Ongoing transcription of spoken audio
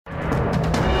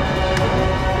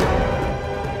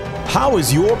How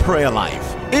is your prayer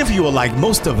life? If you are like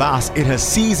most of us, it has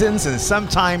seasons and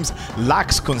sometimes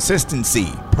lacks consistency.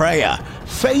 Prayer,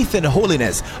 faith, and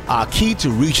holiness are key to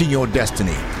reaching your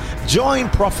destiny. Join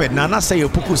Prophet Nanase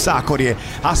Opoku Sarkodie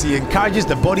as he encourages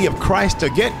the body of Christ to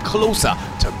get closer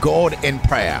to God in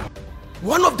prayer.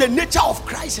 One of the nature of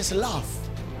Christ is love.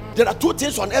 There are two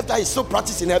things on earth that is so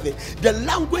practiced in heaven. The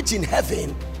language in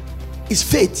heaven is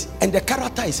faith, and the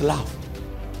character is love.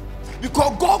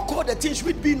 Because God called the things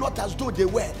which be not as though they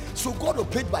were. So God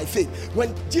obeyed by faith.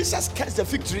 When Jesus cursed the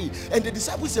fig tree and the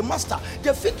disciples said, Master,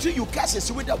 the fig tree you curse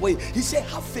is with that way. He said,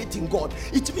 have faith in God.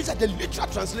 It means that the literal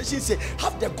translation says,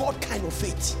 have the God kind of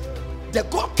faith. The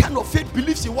God kind of faith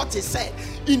believes in what he said.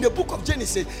 In the book of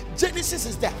Genesis, Genesis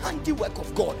is the handiwork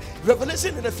of God.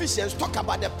 Revelation and Ephesians talk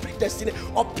about the predestiny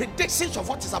or predictions of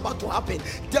what is about to happen.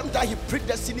 Them that he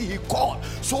predestined, he called.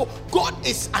 So God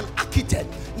is an architect.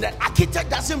 The architect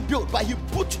doesn't build, but he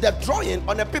put the drawing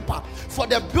on a paper for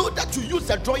the builder to use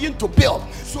the drawing to build.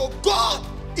 So God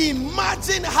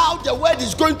imagine how the world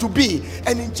is going to be,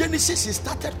 and in Genesis he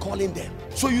started calling them.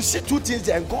 So you see two things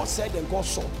there, and God said and God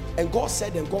saw, and God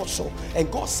said and God saw,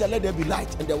 and God said let there be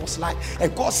light, and there was light,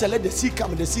 and God said let the sea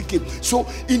come, and the sea came. So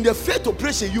in the faith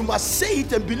operation you must say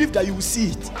it and believe that you will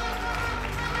see it.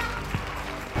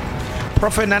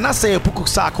 Prophet Nanase Opoku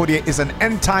Sarkodie is an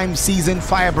end-time seasoned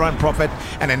firebrand prophet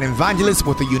and an evangelist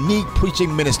with a unique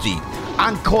preaching ministry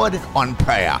anchored on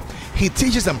prayer. He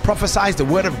teaches and prophesies the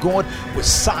word of God with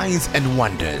signs and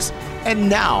wonders. And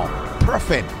now,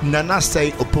 Prophet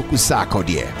Nanase Opoku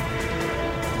Sarkodie.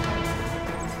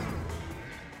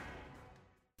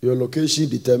 Your location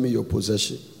determines your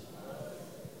possession.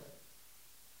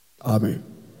 Amen.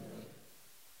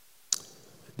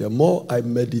 The more I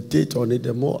meditate on it,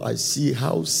 the more I see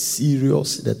how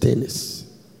serious the thing is.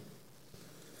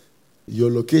 Your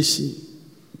location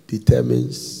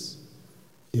determines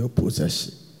your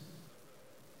possession.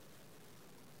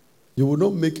 You will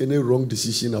not make any wrong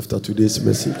decision after today's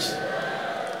message.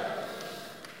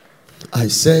 I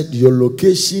said your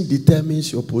location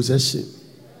determines your possession.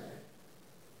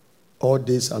 All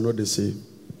days are not the same.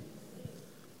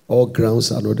 All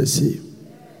grounds are not the same.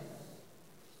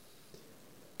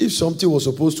 If something was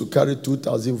supposed to carry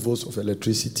 2,000 volts of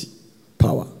electricity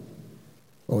power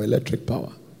or electric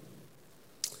power,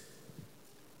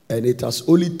 and it has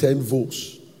only 10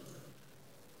 volts,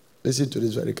 listen to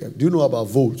this very carefully. Do you know about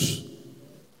volts?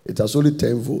 It has only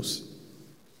 10 volts.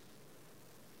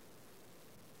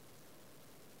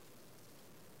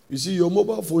 You see, your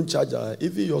mobile phone charger,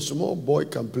 even your small boy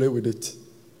can play with it.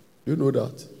 You know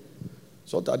that?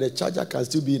 So that the charger can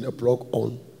still be in a plug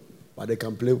on, but they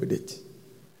can play with it.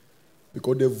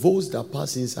 Because the volts that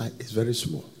pass inside is very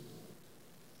small.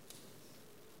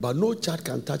 But no child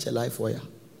can touch a live wire.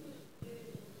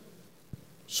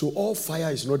 So all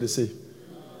fire is not the same.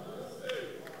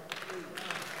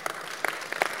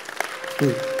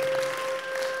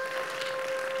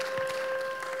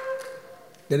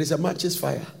 There is a matches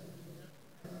fire.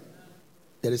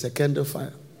 There is a candle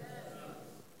fire.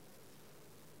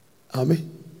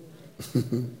 Amen.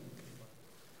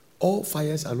 All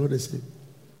fires are not the same.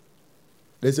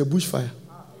 There's a bush fire.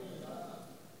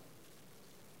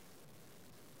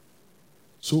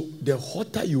 So the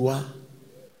hotter you are,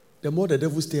 the more the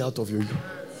devil stay out of you.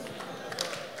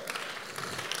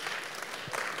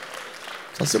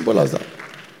 It's as simple as that.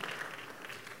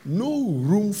 No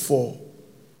room for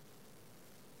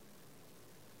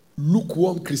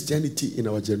lukewarm Christianity in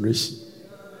our generation.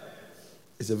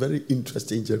 It's a very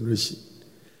interesting generation.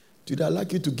 Today I'd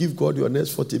like you to give God your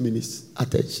next 40 minutes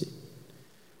attention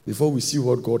before we see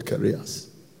what God carries.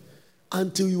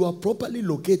 Until you are properly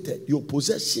located, your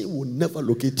possession will never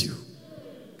locate you.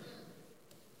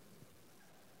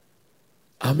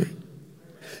 Amen.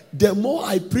 The more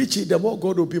I preach it, the more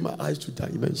God will open my eyes to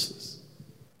dimensions.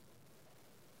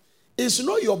 It's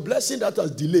not your blessing that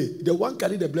has delayed. The one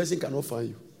carrying the blessing cannot find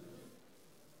you.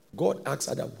 God asks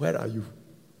Adam, where are you?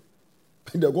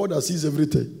 The God that sees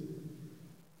everything.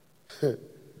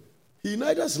 He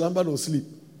neither slumber nor sleep.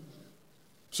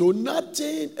 So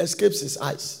nothing escapes his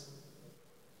eyes.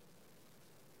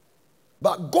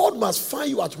 But God must find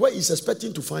you at where he's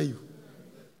expecting to find you.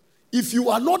 If you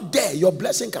are not there, your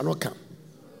blessing cannot come.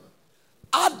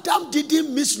 Adam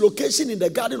didn't miss location in the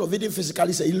Garden of Eden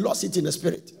physically, so he lost it in the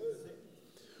spirit.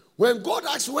 When God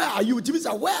asks, where are you? It means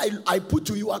that where I put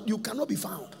you, you cannot be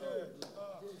found.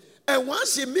 And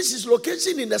once he misses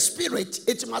location in the spirit,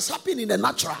 it must happen in the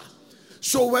natural.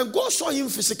 So when God saw him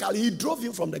physically, he drove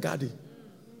him from the garden.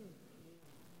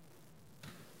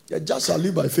 The just shall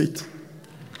live by faith.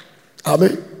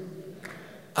 Amen.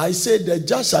 I said the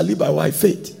just shall live by what?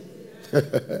 Faith.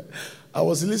 I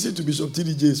was listening to Bishop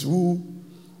T.D. Jakes, who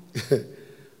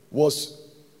was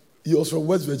from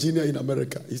West Virginia in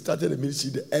America. He started a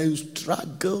ministry there and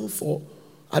struggled for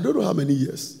I don't know how many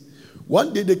years.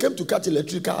 One day they came to cut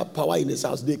electrical power in his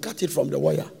house. They cut it from the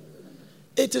wire.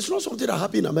 It is not something that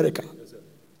happened in America.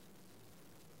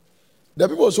 The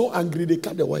people were so angry they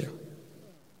cut the wire.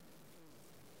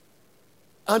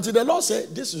 Until the Lord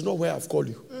said, this is not where I've called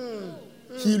you.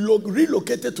 He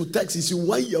relocated to Texas in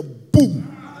 1 year.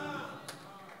 Boom.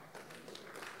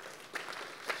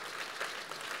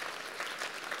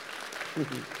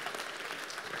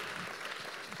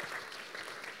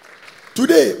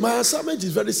 Today, my assignment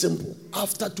is very simple.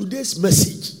 After today's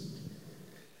message,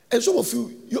 and some of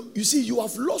you see, you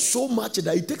have lost so much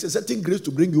that it takes a certain grace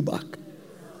to bring you back.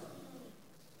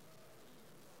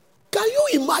 Can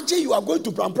you imagine you are going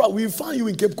to Prampra, we find you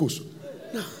in Cape Coast?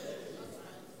 No.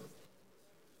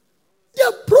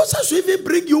 The process to even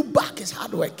bring you back is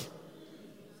hard work.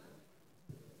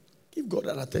 Give God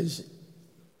that attention.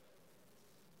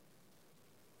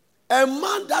 A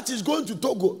man that is going to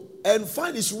Togo and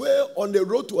find his way on the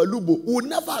road to Alubo will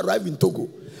never arrive in Togo.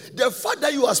 The fact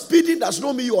that you are speeding does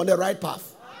not mean you are on the right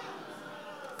path.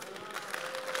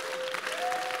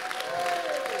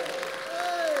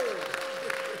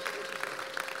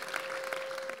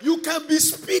 You can be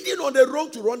speeding on the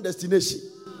road to wrong destination.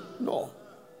 No.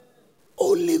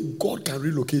 Only God can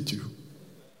relocate you.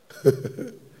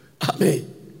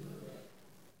 Amen.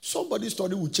 Somebody's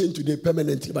story will change today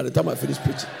permanently by the time I finish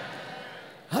preaching.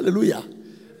 Hallelujah.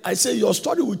 I say your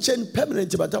story will change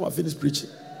permanently by the time I finish preaching.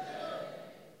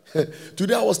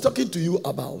 Today I was talking to you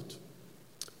about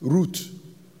Ruth,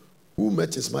 who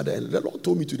met his mother, and the Lord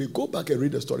told me today, go back and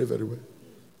read the story very well.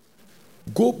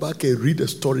 Go back and read the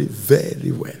story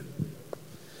very well.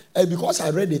 And because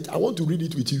I read it, I want to read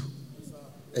it with you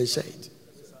and share it.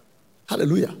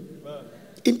 Hallelujah.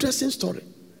 Interesting story.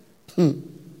 In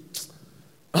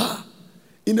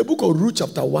the book of Ruth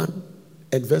chapter 1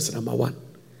 and verse number 1.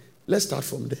 Let's start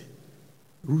from there.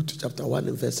 Ruth chapter 1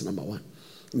 and verse number 1.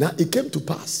 Now it came to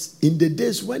pass in the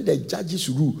days when the judges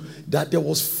ruled that there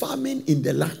was famine in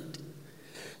the land.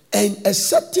 And a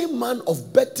certain man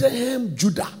of Bethlehem,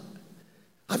 Judah,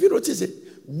 have you noticed it?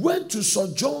 Went to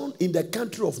sojourn in the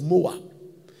country of Moab.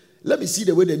 Let me see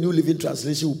the way the New Living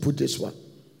Translation will put this one.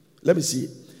 Let me see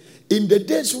it. In the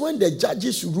days when the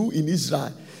judges ruled in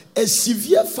Israel, a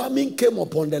severe famine came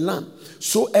upon the land.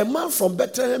 So a man from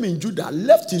Bethlehem in Judah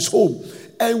left his home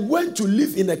and went to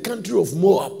live in the country of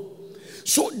Moab.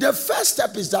 So the first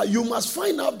step is that you must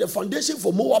find out the foundation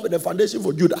for Moab and the foundation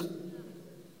for Judah.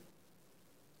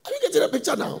 Are you getting the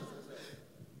picture now?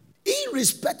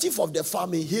 Irrespective of the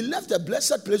famine, he left a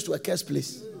blessed place to a cursed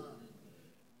place.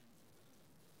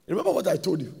 Remember what I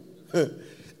told you?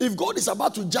 If God is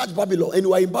about to judge Babylon and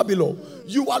you are in Babylon,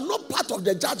 you are not part of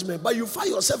the judgment, but you find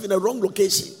yourself in a wrong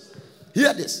location.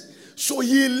 Hear this. So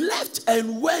he left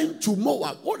and went to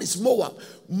Moab. What is Moab?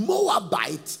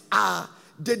 Moabites are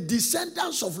the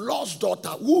descendants of Lot's daughter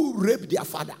who raped their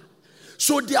father.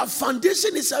 So their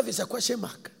foundation itself is a question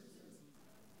mark.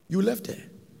 You left there.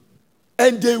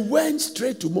 And they went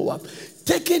straight to Moab,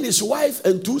 taking his wife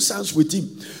and 2 sons with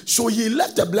him. So he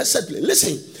left a blessed place.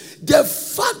 Listen, the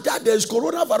fact that there is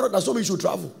coronavirus does not mean you should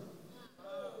travel.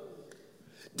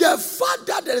 The fact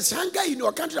that there is hunger in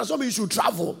your country does not mean you should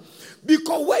travel.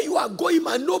 Because where you are going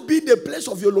might not be the place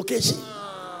of your location.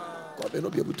 God may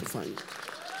not be able to find you.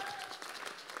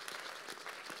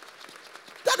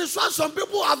 That is why some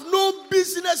people have no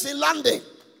business in London.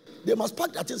 They must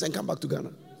pack their things and come back to Ghana.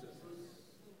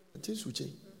 Things will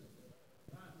change.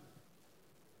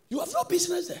 You have no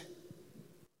business there.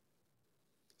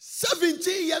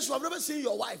 17 years you have never seen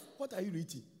your wife. What are you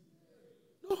eating?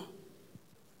 No.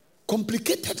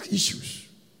 Complicated issues.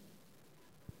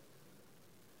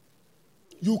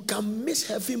 You can miss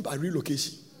heaven by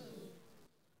relocation.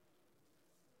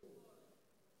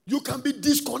 You can be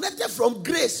disconnected from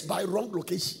grace by wrong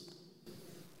location.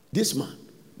 This man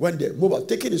went there, Moab,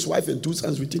 taking his wife and 2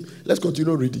 sons with him. Let's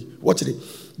continue reading. Watch it.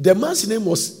 The man's name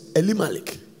was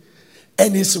Elimelech,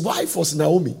 and his wife was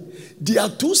Naomi. Their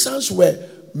 2 sons were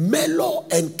Melo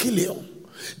and Kilion.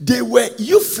 They were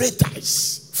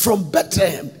Euphrates from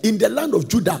Bethlehem in the land of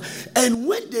Judah. And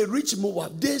when they reached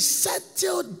Moab, they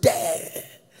settled there.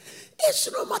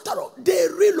 It's no matter of, they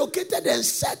relocated and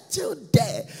settled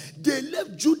there. They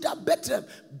left Judah, Bethlehem.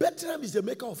 Bethlehem is the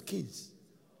maker of kings.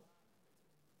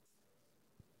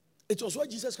 It was where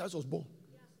Jesus Christ was born.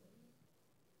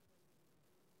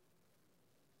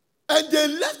 And they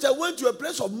left and went to a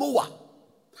place of Moab.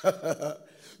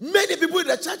 Many people in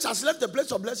the church has left a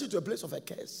place of blessing to a place of a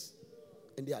curse.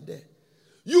 And they are there.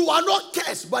 You are not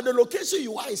cursed, but the location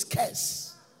you are is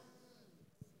cursed.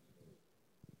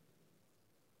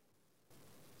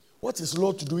 What is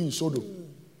Lot doing in Sodom?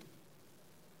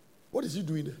 What is he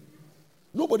doing there?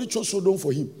 Nobody chose Sodom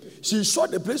for him. He saw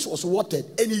the place was watered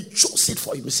and he chose it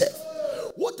for himself.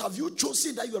 What have you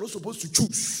chosen that you are not supposed to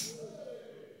choose?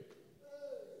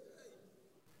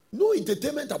 No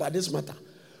entertainment about this matter.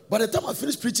 By the time I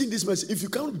finish preaching this message, if you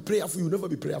can't be prayerful, you'll never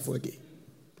be prayerful again.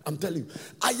 I'm telling you.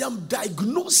 I am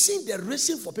diagnosing the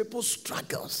reason for people's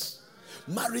struggles.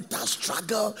 Marital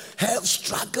struggle, health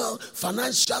struggle,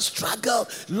 financial struggle,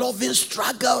 loving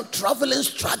struggle, traveling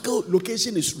struggle.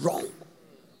 Location is wrong.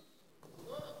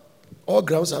 All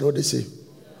grounds are not the same.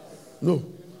 No.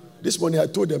 This morning I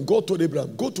told them, God told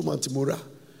Abraham, go to Mount Moriah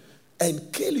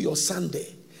and kill your son there.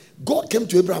 God came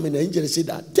to Abraham in an angel and said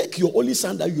that, take your only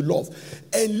son that you love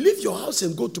and leave your house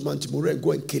and go to Mount Moriah and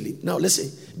go and kill him. Now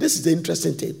listen, this is the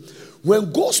interesting thing.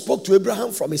 When God spoke to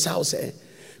Abraham from his house,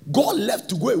 God left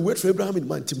to go and wait for Abraham in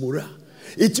Mount Moriah.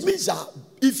 It means that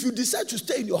if you decide to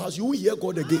stay in your house, you won't hear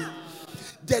God again.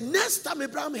 The next time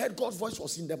Abraham heard God's voice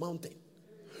was in the mountain.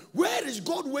 Where is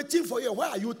God waiting for you? Where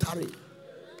are you tarrying?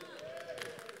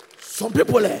 Some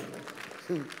people there.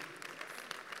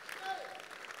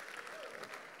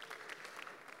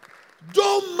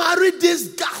 Don't marry this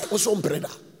guy or some brother.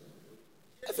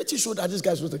 Everything show that this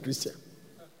guy is not a Christian.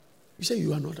 You say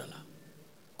you are not allowed.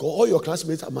 Because all your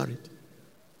classmates are married.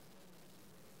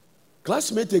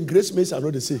 Classmates and grace mates are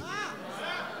not the same.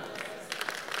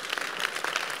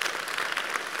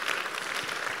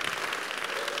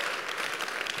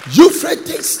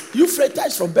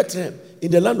 Euphrates from Bethlehem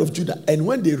in the land of Judah. And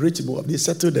when they reached Moab, they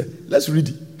settled there. Let's read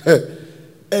it.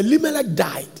 Elimelech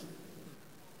died.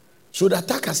 So the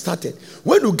attack has started.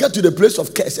 When you get to the place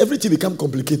of curse, everything becomes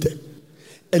complicated.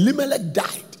 Elimelech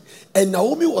died. And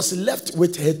Naomi was left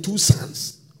with her 2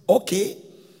 sons. Okay.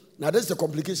 Now that's the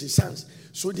complication, sons.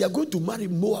 So they are going to marry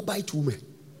Moabite women.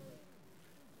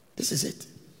 This is it.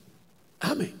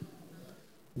 Amen.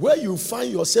 Where you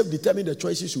find yourself determine the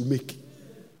choices you make.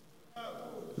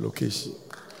 Location.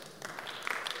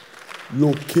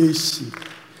 Location.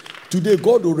 Today,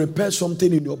 God will repair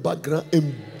something in your background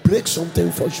and break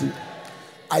something for you.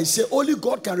 I say only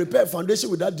God can repair a foundation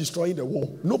without destroying the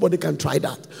wall. Nobody can try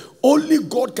that. Only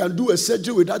God can do a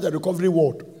surgery without a recovery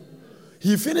ward.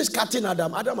 He finished cutting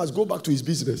Adam. Adam must go back to his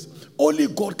business. Only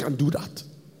God can do that.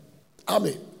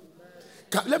 Amen.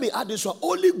 Let me add this one.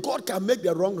 Only God can make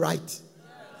the wrong right.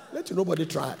 Let you nobody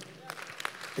try.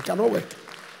 It cannot work.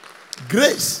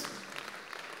 Grace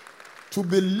to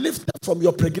be lifted from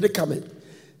your predicament.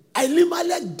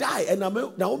 Elimelech died and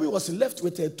Naomi was left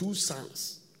with her 2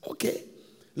 sons. Okay,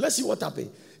 let's see what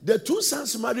happened. The 2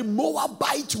 sons married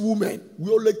Moabite women.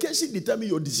 Your location determine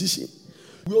your decision.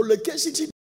 Your location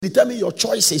determine your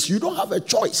choices. You don't have a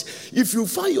choice. If you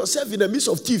find yourself in the midst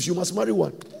of thieves, you must marry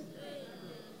one.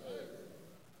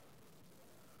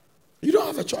 You don't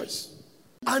have a choice.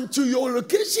 Until your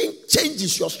location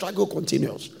changes, your struggle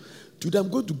continues. Today I'm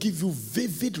going to give you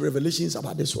vivid revelations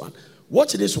about this one.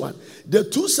 Watch this one. The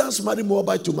 2 sons married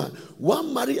Moabite woman.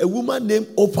 One married a woman named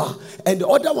Oprah, and the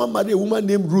other one married a woman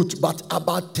named Ruth. But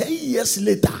about 10 years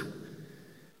later,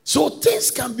 so things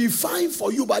can be fine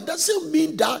for you, but it doesn't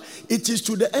mean that it is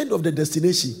to the end of the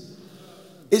destination.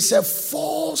 It's a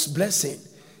false blessing.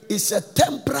 It's a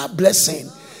temporal blessing.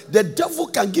 The devil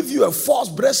can give you a false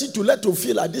blessing to let you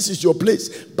feel like this is your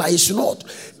place, but it's not.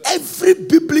 Every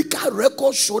biblical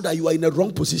record shows that you are in a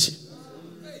wrong position.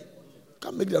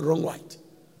 Can't make the wrong right.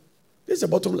 This is the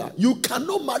bottom line. You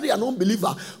cannot marry an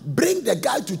unbeliever, bring the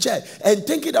guy to church, and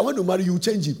thinking that when you marry, you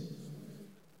change him.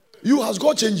 You has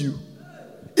God changed you?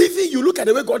 Even you look at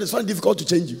the way God is finding difficult to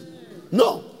change you.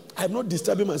 No, I'm not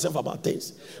disturbing myself about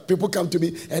things. People come to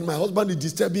me, and my husband is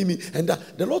disturbing me, and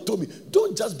the Lord told me,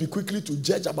 don't just be quickly to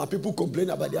judge about people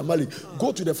complaining about their marriage.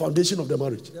 Go to the foundation of the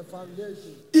marriage.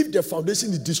 If the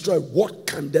foundation is destroyed, what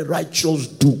can the righteous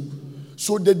do?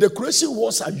 So the decoration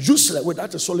walls are useless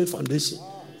without a solid foundation.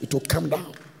 It will come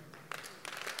down.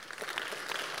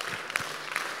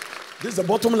 This is the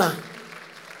bottom line.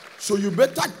 So you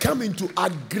better come into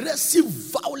aggressive,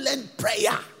 violent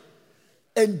prayer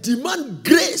and demand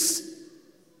grace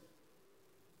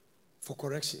for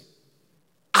correction.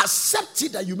 Accept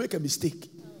it that you make a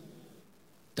mistake.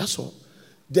 That's all.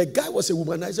 The guy was a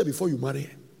womanizer before you marry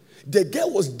her. The girl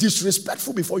was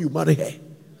disrespectful before you marry her.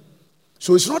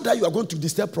 So it's not that you are going to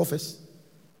disturb prophets.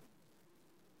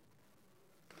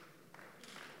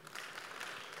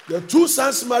 The 2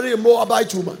 sons married a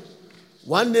Moabite woman.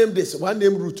 One named this, one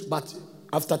named Ruth. But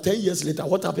after 10 years later,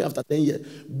 what happened after 10 years?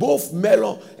 Both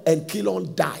Mahlon and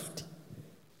Chilion died.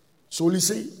 So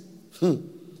listen,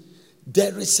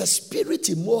 There is a spirit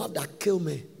in Moab that killed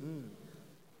me.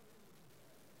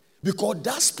 Because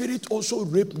that spirit also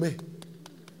raped me.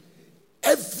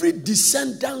 Every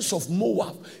descendant of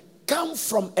Moab come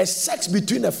from a sex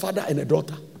between a father and a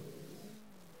daughter.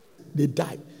 They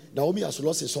died. Naomi has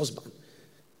lost his husband.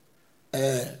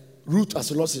 Ruth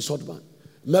has lost his husband.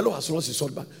 Melo has lost his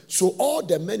husband. So all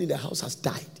the men in the house has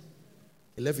died.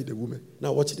 He left with the woman.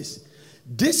 Now watch this.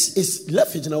 This is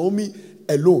left with Naomi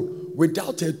alone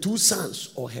without her 2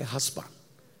 sons or her husband.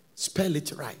 Spell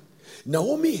it right.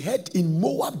 Naomi heard in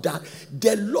Moab that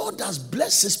the Lord has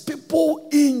blessed his people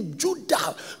in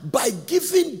Judah by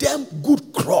giving them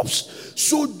good crops.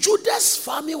 So Judah's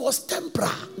family was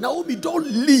temperate. Naomi, don't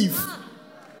leave.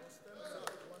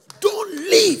 Don't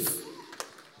leave.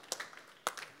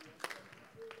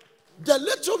 The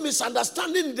little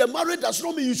misunderstanding in the marriage does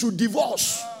not mean you should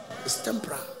divorce. It's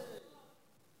temporary.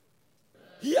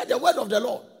 Hear the word of the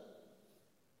Lord.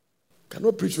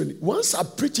 Cannot preach when once I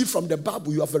preach it from the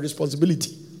Bible, you have a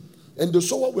responsibility. And the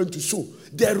sower went to sow.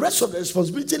 The rest of the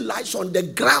responsibility lies on the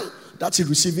ground that is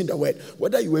receiving the word.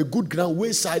 Whether you are good ground,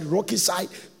 wayside, rocky side,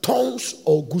 thorns,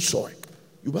 or good soil.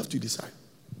 You have to decide.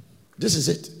 This is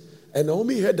it. And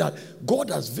Naomi heard that God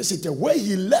has visited. Where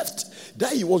he left,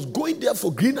 that he was going there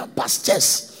for greener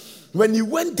pastures. When he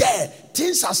went there,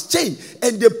 things has changed.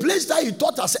 And the place that he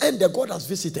thought has ended, God has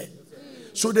visited.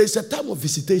 So there is a time of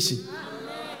visitation.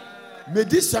 May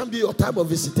this time be your time of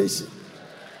visitation.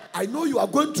 I know you are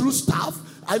going through stuff.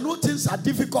 I know things are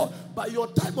difficult. But your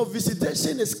time of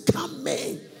visitation is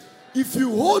coming. If you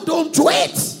hold on to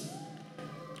it.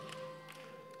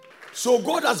 So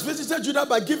God has visited Judah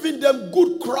by giving them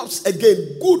good crops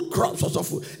again. Good crops also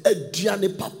for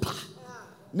Ediane Papa.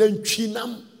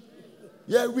 Nenchinam.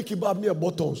 Yeah, wiki bab near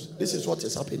buttons. This is what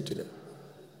is happening to them.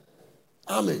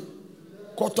 Amen.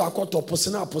 Koto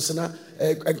posena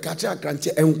enkache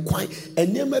akrante enkwai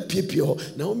enema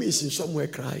piepie. Naomi is in somewhere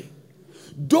crying.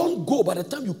 Don't go. By the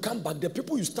time you come back, the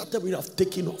people you started with have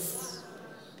taken off.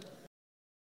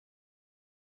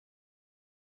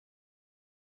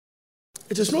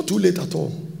 It is not too late at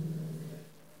all.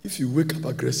 If you wake up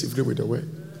aggressively with the word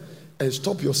and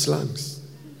stop your slangs,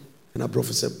 and I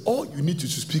prophesy, all you need to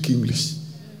speak English.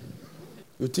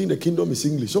 You think the kingdom is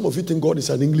English. Some of you think God is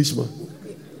an Englishman.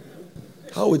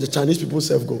 How will the Chinese people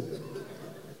serve God?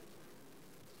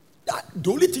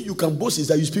 The only thing you can boast is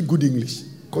that you speak good English.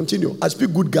 Continue. I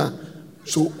speak good Ga.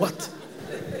 So what?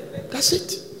 That's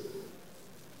it.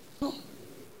 No.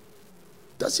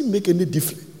 Doesn't make any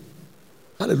difference.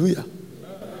 Hallelujah.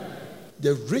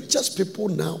 The richest people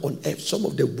now on earth, some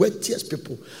of the wealthiest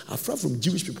people, are from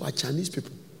Jewish people, are Chinese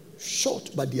people.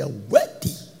 Short, but they are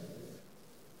wealthy.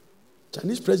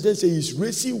 Chinese president says he's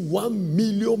raising 1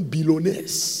 million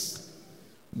billionaires,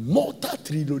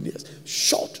 multi-trillionaires.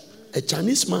 Short, a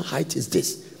Chinese man's height is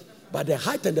this, but the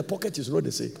height and the pocket is not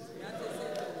the same.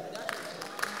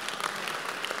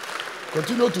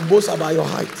 Continue to boast about your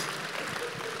height.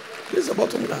 This is the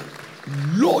bottom line.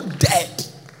 Loaded.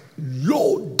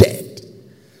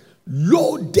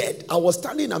 I was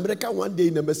standing in America one day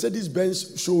in a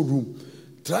Mercedes-Benz showroom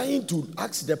trying to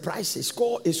ask the price. It's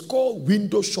called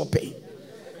window shopping.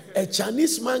 A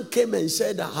Chinese man came and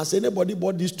said, has anybody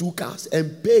bought these 2 cars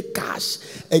and pay cash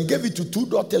and gave it to 2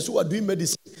 daughters who are doing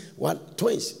medicine?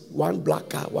 Twins, 1 black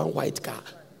car, 1 white car.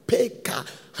 Pay car,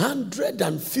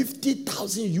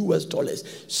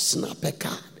 $150,000 Snap a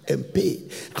card and pay.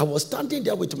 I was standing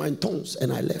there with my tongues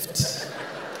and I left.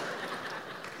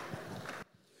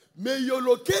 May your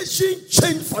location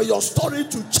change for your story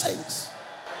to change.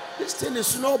 This thing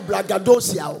is not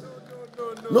braggadocio.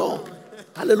 No.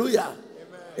 Hallelujah.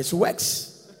 It's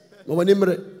wax. All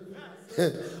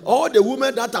the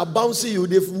women that are bouncing you,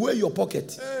 they wear your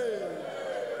pocket.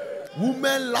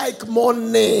 Women like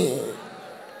money.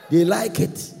 They like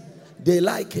it.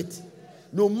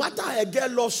 No matter how a girl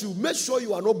loves you, make sure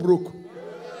you are not broke.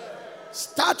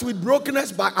 Start with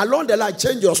brokenness, but along the line,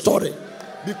 change your story.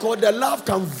 Because the love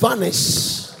can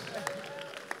vanish.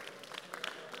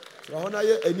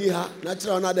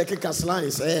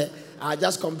 I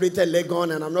just completed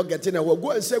Legon and I'm not getting a word.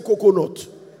 Go and say coconut.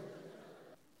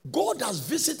 God has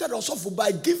visited us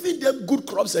by giving them good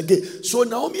crops again. So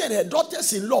Naomi and her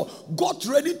daughters-in-law got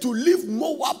ready to leave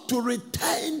Moab to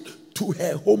return to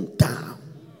her hometown.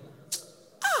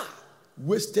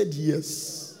 Wasted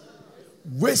years.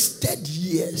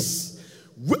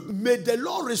 May the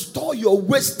Lord restore your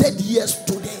wasted years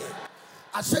today.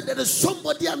 I said there is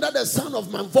somebody under the sound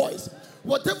of my voice.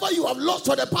 Whatever you have lost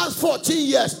for the past 14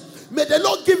 years, may the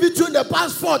Lord give it to you in the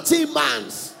past 14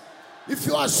 months. If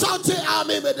you are shouting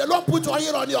amen, may the Lord put your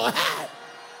hand on your head.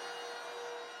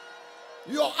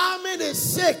 Your amen is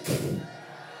sick.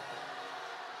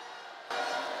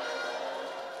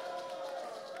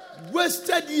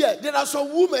 Wasted year. There are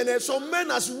some women and some men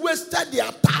has wasted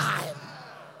their time.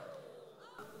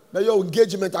 But your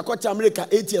engagement, I got to America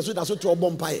 8 years, so that's what you're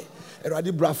bumpy.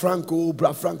 Eradi Bra Franco.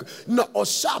 No,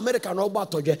 Osha America no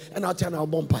batoje, and I'll tell you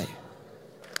bumpy.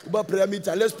 Prayer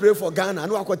meeting. Let's pray for Ghana. I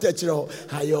know I can tell you.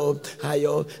 Hayo.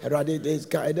 Eradi this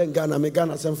guy. Then Ghana, me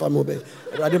Ghana send for mobe.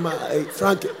 Eradi ma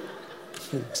Frank.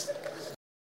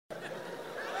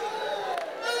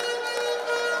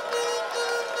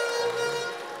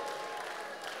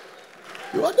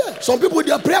 You are there. Some people,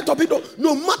 their prayer topic,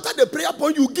 no matter the prayer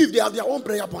point you give, they have their own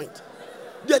prayer point.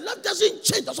 Their life doesn't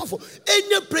change. That's all for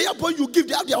any prayer point you give,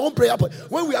 they have their own prayer point.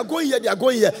 When we are going here, they are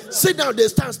going here. Sit down, they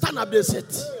stand. Stand up, they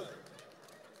sit.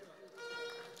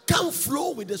 Can't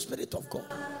flow with the Spirit of God.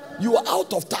 You are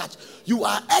out of touch. You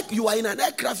are in an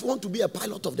aircraft. You want to be a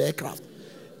pilot of the aircraft.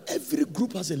 Every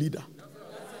group has a leader.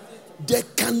 There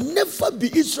can never be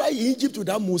Israel in Egypt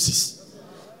without Moses.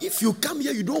 If you come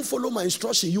here, you don't follow my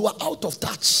instruction, you are out of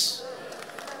touch.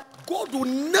 God will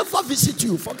never visit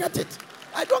you. Forget it.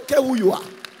 I don't care who you are.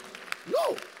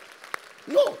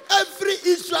 No. Every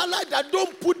Israelite that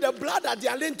don't put the blood at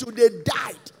their lane till they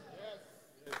died.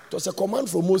 It was a command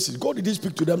from Moses. God didn't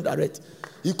speak to them direct.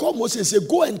 He called Moses and said,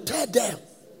 go and tell them.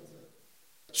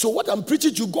 So what I'm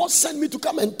preaching to you, God sent me to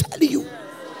come and tell you.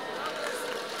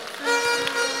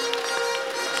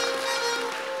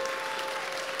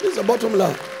 This is the bottom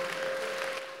line.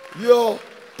 Your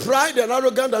pride and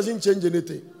arrogance doesn't change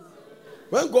anything.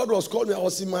 When God was calling me, I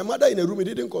was in my mother in a room. He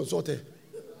didn't consult her.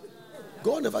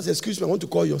 God never said, excuse me, I want to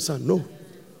call your son. No.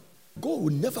 God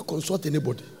will never consult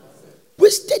anybody.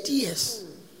 Wasted years.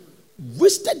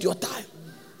 Wasted your time.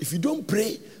 If you don't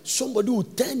pray, somebody will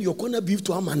turn your corner beef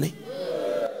to Amane.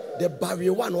 The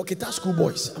barrier one, Okita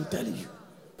schoolboys. I'm telling you.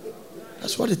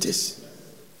 That's what it is.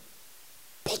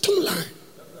 Bottom line.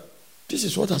 This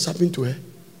is what has happened to her.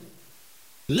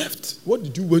 Left. What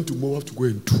did you went to Moab to go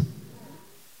and do?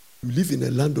 You live in the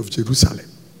land of Jerusalem.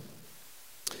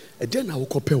 And then I will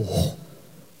compare war.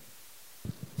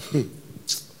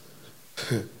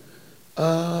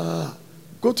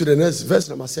 Go to the next verse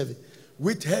number 7.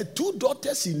 With her 2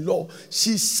 daughters-in-law,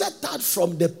 she set out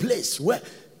from the place where.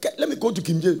 Let me go to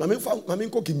King James. I mean,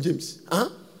 go King James.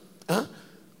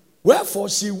 Wherefore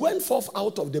she went forth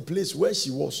out of the place where she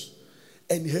was,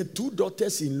 and her 2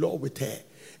 daughters-in-law with her,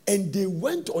 and they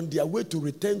went on their way to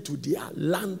return to their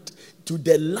land, to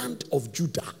the land of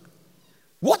Judah.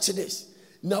 Watch this.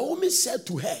 Naomi said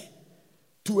to her,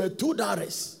 to her 2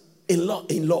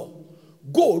 daughters-in-law,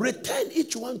 go, return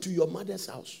each one to your mother's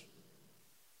house.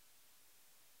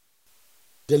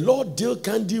 The Lord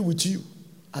can deal with you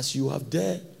as you have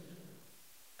dealt,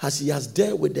 as he has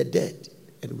dealt with the dead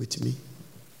and with me.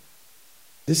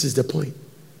 This is the point.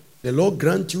 The Lord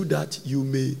grant you that you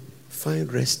may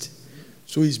find rest.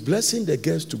 So he's blessing the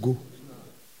girls to go.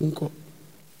 You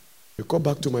come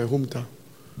back to my hometown.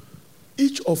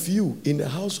 Each of you in the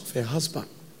house of a husband.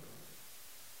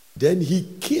 Then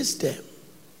he kissed them.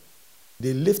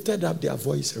 They lifted up their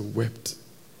voice and wept.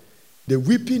 The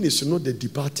weeping is not the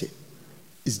departing.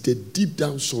 It's the deep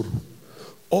down sorrow.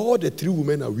 All the 3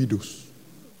 women are widows.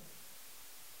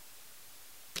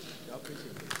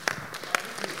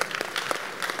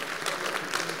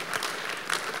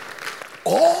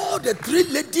 All the 3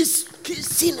 ladies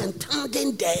kissing and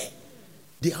tonguing there,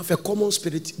 they have a common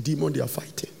spirit demon they are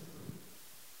fighting.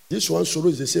 This one sorrow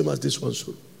is the same as this one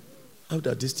sorrow. How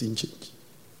does this thing change?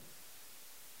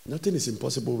 Nothing is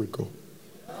impossible with God.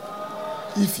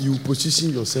 If you position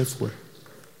yourself well.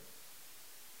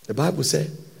 The Bible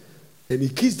said, and he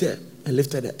kissed them and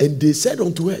lifted her. And they said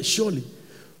unto her, surely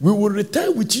we will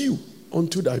return with you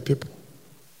unto thy people.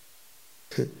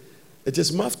 It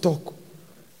is mouth talk.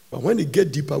 But when it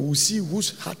gets deeper, we'll see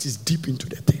whose heart is deep into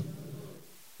the thing.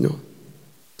 No.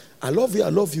 I love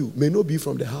you, may not be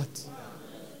from the heart.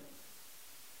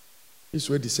 This is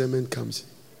where discernment comes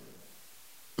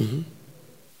in.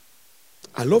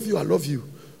 I love you,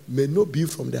 may not be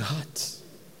from the heart.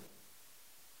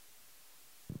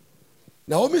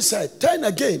 Naomi said, turn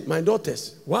again, my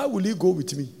daughters. Why will you go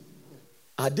with me?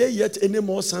 Are there yet any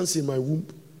more sons in my womb?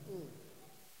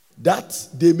 That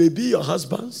they may be your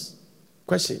husbands?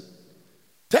 Question.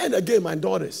 Turn again, my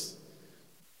daughters.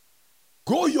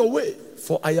 Go your way,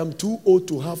 for I am too old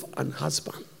to have an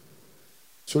husband.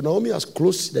 So Naomi has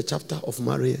closed the chapter of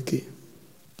marriage again.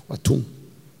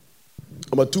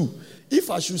 Number 2, if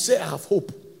I should say I have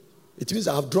hope, it means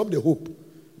I have dropped the hope.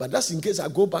 But that's in case I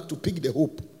go back to pick the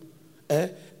hope.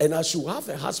 And I should have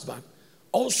a husband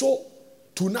also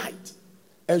tonight.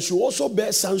 And should also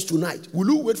bear sons tonight. Will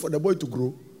you wait for the boy to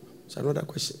grow? It's another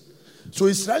question. So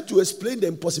he's trying to explain the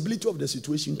impossibility of the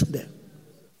situation to them.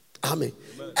 I Amen.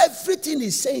 Everything he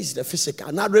says is the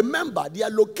physical. Now remember, their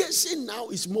location now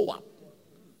is Moab.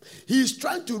 He is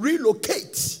trying to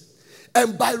relocate.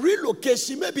 And by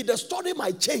relocation, maybe the story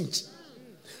might change.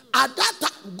 At that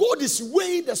time, God is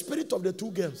weighing the spirit of the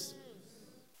two girls.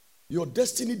 Your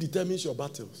destiny determines your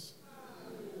battles.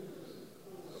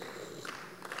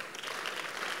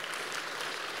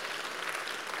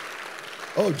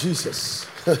 Oh, Jesus.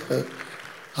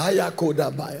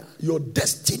 Your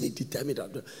destiny determines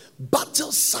that.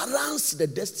 Battle surrounds the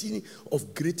destiny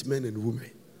of great men and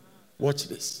women. Watch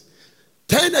this.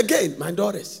 Turn again, my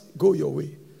daughters. Go your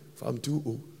way. For I'm too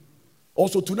old.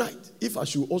 Also tonight, if I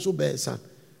should also bear a son,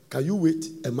 can you wait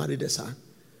and marry the son?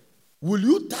 Will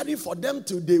you tarry for them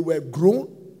till they were grown?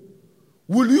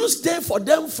 Will you stay for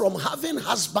them from having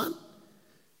husband?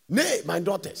 Nay, my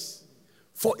daughters,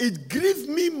 for it grieved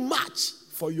me much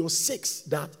for your sakes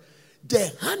that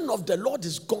the hand of the Lord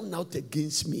is gone out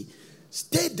against me.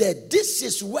 Stay there. This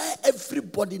is where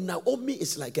everybody, Naomi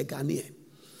is like a Ghanaian.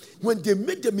 When they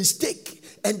made the mistake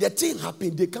and the thing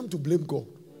happened, they come to blame God.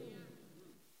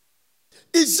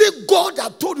 Is it God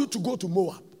that told you to go to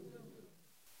Moab?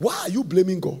 Why are you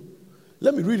blaming God?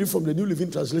 Let me read it from the New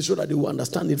Living Translation so that they will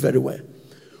understand it very well.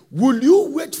 Will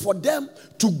you wait for them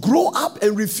to grow up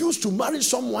and refuse to marry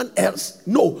someone else?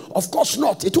 No, of course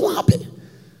not. It won't happen.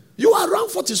 You are around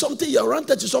 40-something, you are around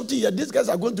 30-something years. These guys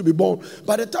are going to be born.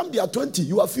 By the time they are 20,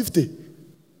 you are 50.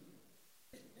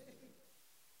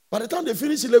 By the time they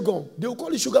finish Legon, they will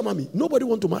call you sugar mommy. Nobody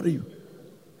want to marry you.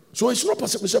 So it's not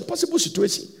possible. It's a possible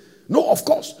situation. No, of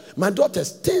course. My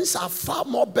daughters, things are far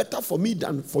more better for me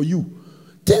than for you.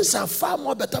 Things are far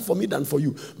more better for me than for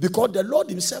you. Because the Lord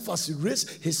himself has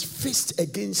raised his fist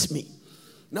against me.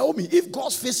 Naomi, if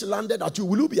God's fist landed at you,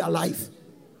 will you be alive?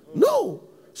 No.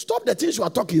 Stop the things you are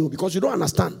talking because you don't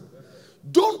understand.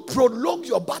 Don't prolong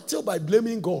your battle by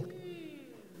blaming God.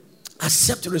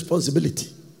 Accept responsibility.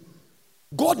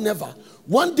 God never.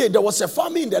 One day there was a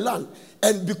famine in the land.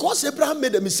 And because Abraham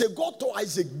made a mistake, God told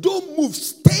Isaac, don't move.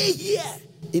 Stay here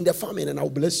in the famine and I'll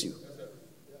bless you.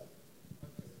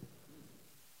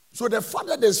 So the fact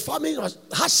that there's famine,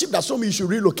 hardship, does not mean you should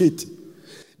relocate.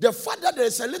 The fact that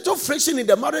there's a little friction in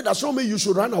the marriage, does not mean you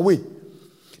should run away.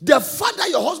 The fact that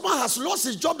your husband has lost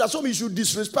his job, does not mean you should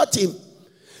disrespect him.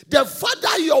 The fact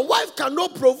that your wife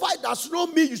cannot provide, does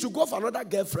not mean you should go for another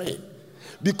girlfriend.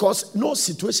 Because no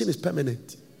situation is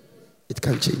permanent. It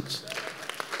can change.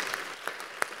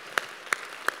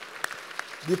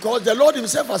 Because the Lord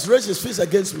himself has raised his fist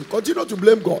against me. Continue to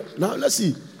blame God. Now let's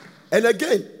see. And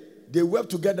again, they wept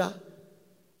together.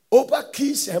 Oprah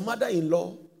kissed her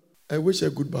mother-in-law and wished her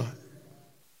goodbye.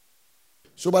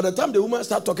 So by the time the woman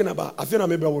started talking about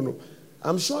Afina,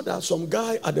 I'm sure that some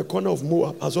guy at the corner of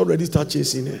Moab has already started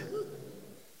chasing her.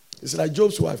 It's like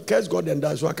Job's wife. Curse God and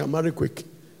die so I can marry quick.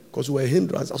 Because we're a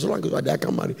hindrance. As long as I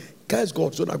can marry. Curse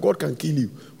God so that God can kill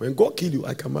you. When God kills you,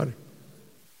 I can marry.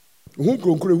 Who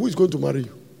is going to marry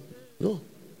you? No.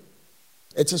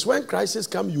 It is when crisis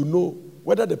comes, you know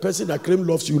whether the person that claims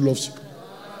loves you loves you.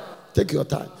 Take your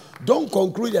time. Don't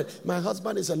conclude that my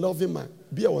husband is a loving man.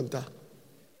 Be a wonder.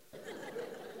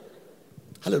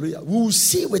 Hallelujah. We will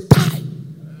see with time.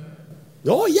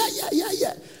 Oh,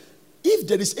 yeah. If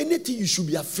there is anything you should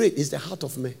be afraid, it's the heart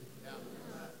of man.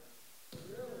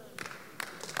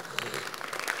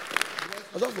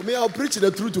 For me, I'll preach the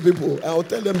truth to people. I'll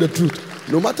tell them the truth.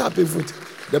 No matter how painful.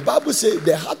 The Bible says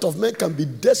the heart of man can be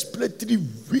desperately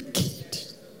wicked.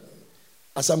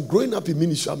 As I'm growing up in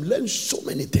ministry, I'm learning so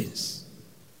many things.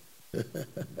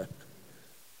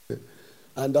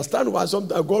 I understand why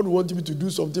sometimes God wants me to do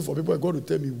something for people and God will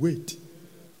tell me, wait.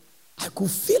 I could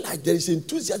feel like there is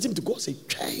enthusiasm to God say,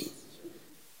 try.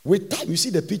 With time, you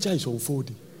see the picture is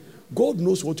unfolding. God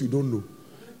knows what you don't know.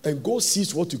 And God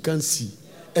sees what you can't see.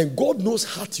 And God knows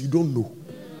heart you don't know.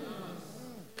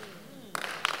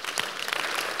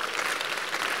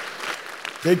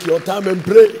 Take your time and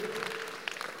pray.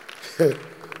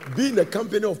 Be in the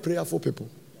company of prayerful people.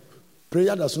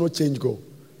 Prayer does not change God,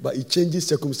 but it changes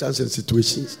circumstances and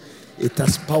situations. It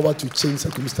has power to change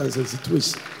circumstances and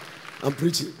situations. I'm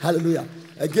preaching. Hallelujah.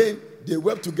 Again, they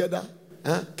wept together.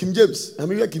 King James. I'm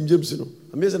here, King James, you know.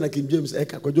 I'm here, King James.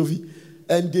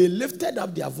 And they lifted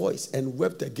up their voice and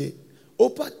wept again.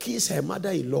 Oprah kissed her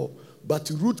mother-in-law, but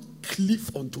Ruth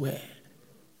cleaved unto her.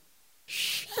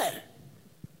 Share.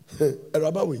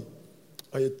 Rabawi,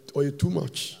 are you too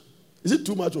much? Is it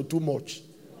too much or too much?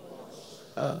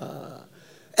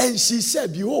 And she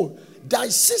said, behold, thy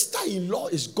sister-in-law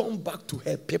is gone back to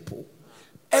her people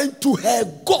and to her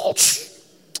gods.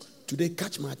 Do they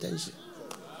catch my attention?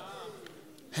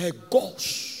 Her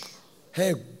gods.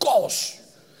 Her gods.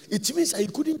 It means I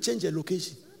couldn't change her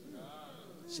location.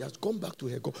 She has gone back to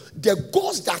her God. The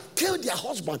gods that killed their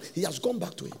husband, he has gone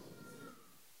back to him.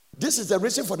 This is the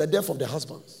reason for the death of the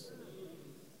husbands.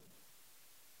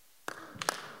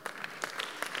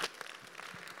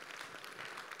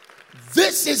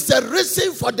 This is the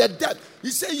reason for the death.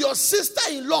 He said, your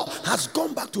sister-in-law has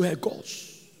gone back to her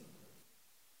gods.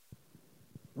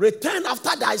 Return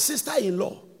after thy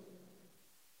sister-in-law.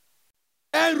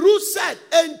 And Ruth said,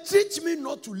 entreat me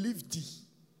not to leave thee,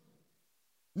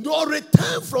 nor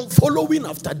return from following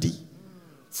after thee.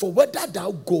 For whether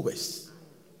thou goest,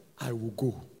 I will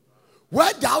go.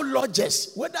 Where thou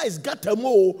lodgest, whether it's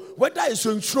Gatamo, whether it's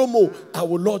Nshromo, I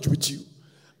will lodge with you.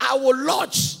 I will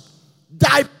lodge.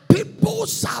 Thy people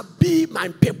shall be my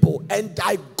people, and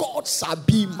thy God shall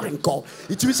be my God.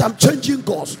 It means I'm changing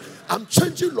gods. I'm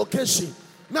changing location.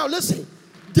 Now listen.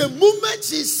 The moment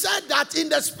he said that in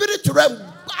the spirit realm,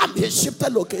 bam, he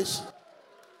shifted location.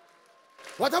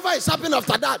 Whatever is happening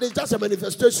after that is just a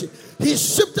manifestation. He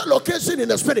shifted location in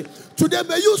the spirit. Today,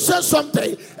 may you say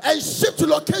something and shift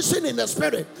location in the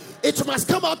spirit. It must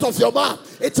come out of your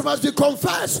mouth. It must be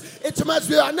confessed. It must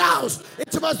be announced.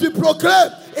 It must be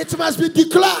proclaimed. It must be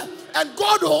declared. And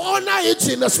God will honor it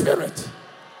in the spirit.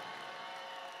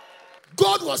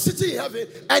 God was sitting in heaven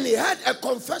and he had a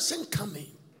confession coming.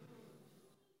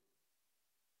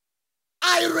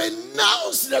 I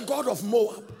renounce the God of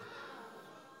Moab.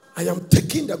 I am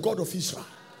taking the God of Israel.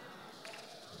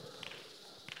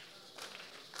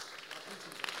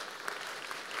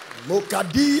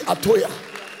 Mokadi Atoya.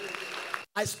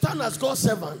 I stand as God's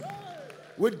servant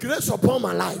with grace upon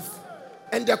my life,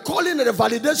 and the calling and the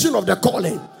validation of the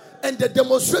calling and the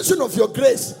demonstration of your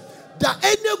grace, that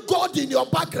any God in your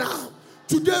background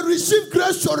today receive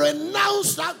grace to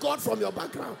renounce that God from your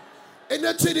background.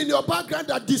 Anything in your background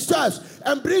that disturbs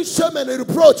and brings shame and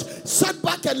reproach,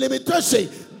 setback and limitation,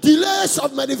 delays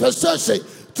of manifestation,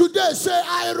 today say,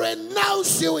 I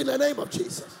renounce you in the name of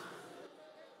Jesus.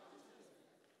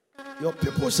 Your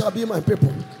people shall be my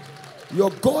people. Your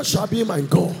God shall be my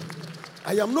God.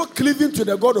 I am not cleaving to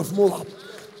the God of Moab.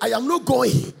 I am not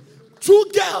going.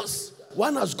 2 girls,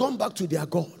 one has gone back to their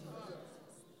God.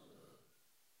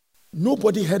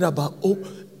 Nobody heard about,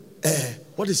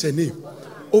 what is her name?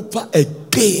 Oprah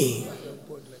again.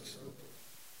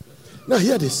 Now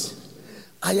hear this.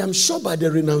 I am sure by the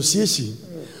renunciation,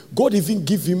 God even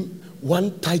give him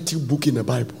one title book in the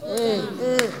Bible.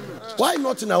 Why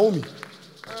not Naomi?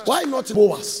 Why not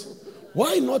Boaz?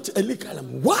 Why not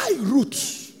Elikalam? Why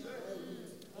Ruth?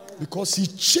 Because he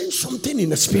changed something in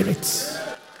the spirit.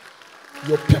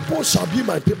 Your people shall be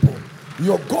my people.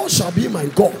 Your God shall be my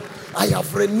God. I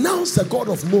have renounced the God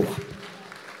of Moab.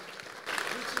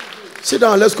 Sit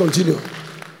down, let's continue.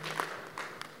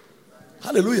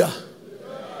 Hallelujah.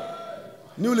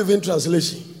 New Living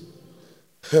Translation.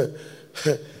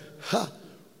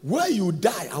 Where you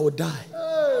die, I will die.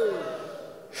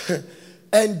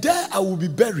 And there I will be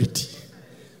buried.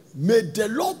 May the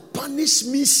Lord punish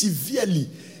me severely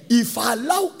if I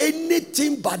allow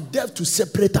anything but death to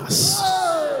separate us.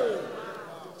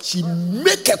 She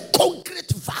make a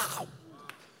concrete vow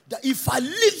that if I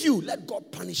leave you, let God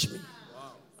punish me.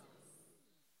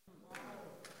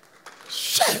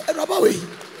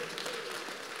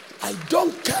 I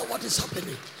don't care what is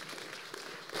happening.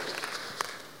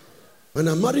 When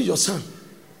I married your son,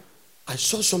 I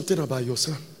saw something about your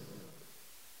son.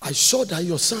 I saw that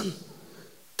your son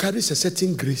carries a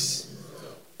certain grace.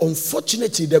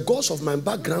 Unfortunately, the gods of my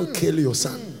background kill your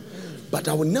son. But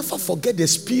I will never forget the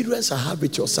experience I have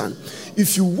with your son.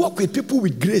 If you walk with people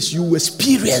with grace, you will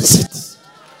experience it.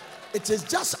 It is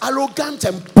just arrogant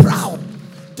and proud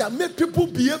that make people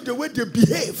behave the way they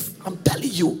behave. I'm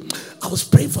telling you. I was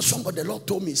praying for somebody. The Lord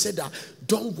told me, he said that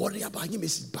don't worry about him,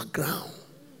 it's his background.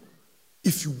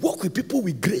 If you walk with people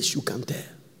with grace, you can tell.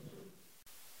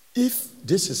 If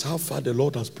this is how far the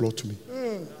Lord has brought me,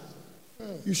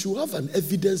 you should have an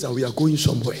evidence that we are going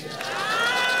somewhere.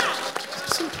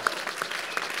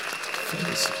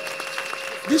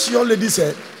 This young lady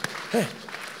said, hey,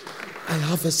 I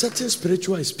have a certain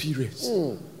spiritual experience.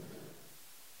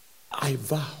 I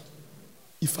vow,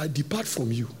 if I depart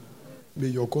from you, may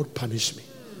your God punish me.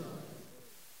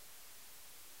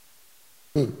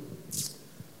 And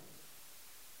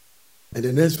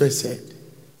the next verse said,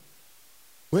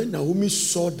 when Naomi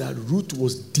saw that Ruth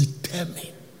was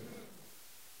determined.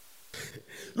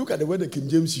 Look at the word that King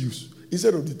James used.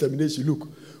 Instead of determination, look.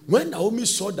 When Naomi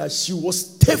saw that she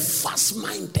was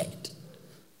steadfast-minded.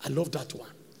 I love that one.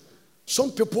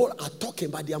 Some people are talking,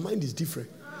 but their mind is different.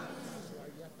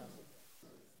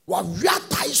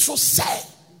 Wawiata iso say.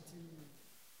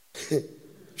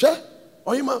 She?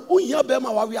 Oyima, unya bema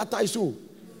wawiata iso.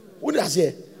 What does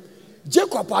it?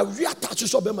 Jacob, I reattached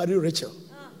to marry Rachel.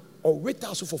 Or wait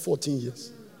also for 14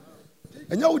 years.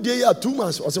 And now they are 2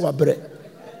 months or so.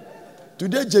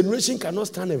 Today, generation cannot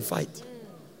stand and fight.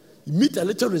 You meet a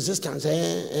little resistance.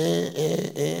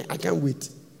 I can't wait.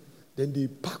 Then they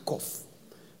pack off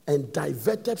and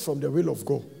diverted from the will of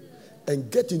God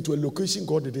and get into a location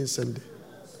God didn't send them.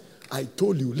 I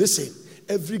told you, listen,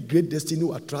 every great destiny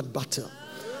will attract battle.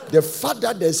 The fact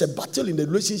that there's a battle in the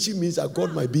relationship means that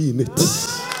God might be in it.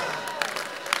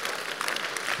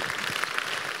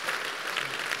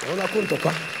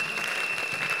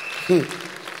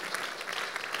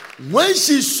 When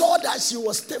she saw that she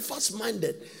was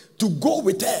steadfast-minded to go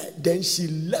with her, then she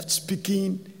left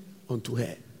speaking unto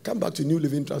her. Come back to New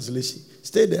Living Translation.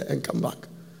 Stay there and come back.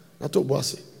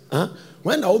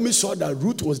 When Naomi saw that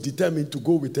Ruth was determined to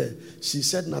go with her, she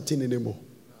said nothing anymore.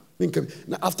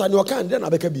 After Noakan, then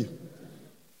Abekabi.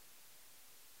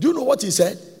 Do you know what he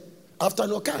said? After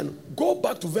Noakan, go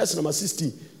back to verse number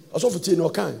 16. Also for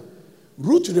Noakan.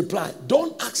 Ruth replied,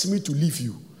 don't ask me to leave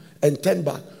you and turn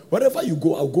back. Wherever you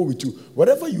go, I'll go with you.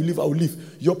 Wherever you live, I will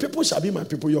live. Your people shall be my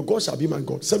people. Your God shall be my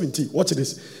God. 17. Watch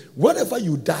this. Wherever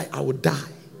you die, I will die.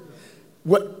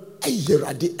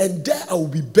 And there I will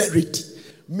be buried.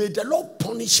 May the Lord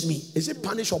punish me. Is it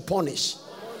punish or punish?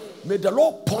 May the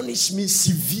Lord punish me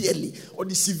severely. Or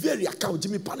the severely account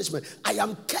give me punishment. I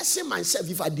am cursing myself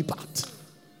if I depart.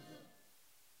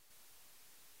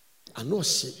 I know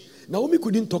shit. Naomi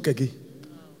couldn't talk again.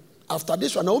 After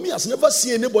this one, Naomi has never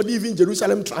seen anybody even in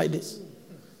Jerusalem try this.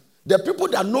 The people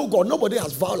that know God, nobody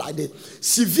has vowed like this.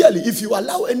 Severely, if you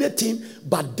allow anything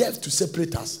but death to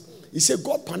separate us. He said,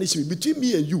 God punish me. Between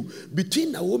me and you,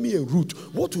 between Naomi and Ruth,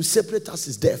 what will separate us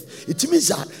is death. It means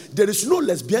that there is no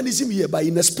lesbianism here, but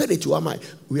in the spirit,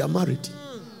 we are married.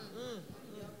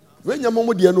 When your mom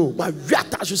know, my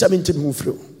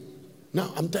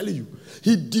now I'm telling you,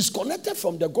 he disconnected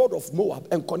from the God of Moab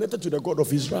and connected to the God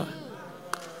of Israel.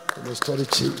 And the story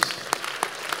changed.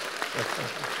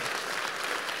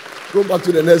 Go back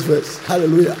to the next verse.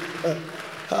 Hallelujah.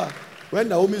 When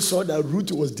Naomi saw that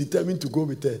Ruth was determined to go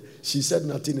with her, she said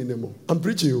nothing anymore. I'm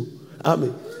preaching you.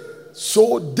 Amen.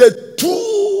 So the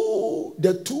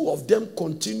two of them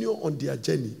continue on their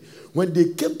journey. When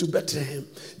they came to Bethlehem,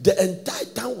 the entire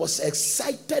town was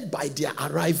excited by their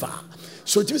arrival.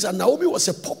 So it means that Naomi was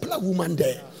a popular woman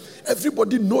there.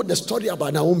 Everybody know the story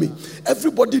about Naomi.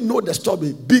 Everybody know the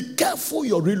story. Be careful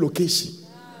your relocation.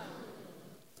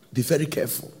 Be very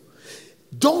careful.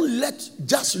 Don't let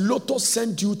just Lotto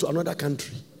send you to another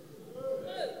country.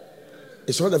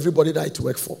 It's not everybody that to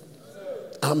work for.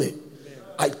 Amen.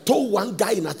 I told one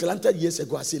guy in Atlanta years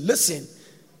ago, I said, listen,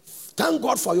 thank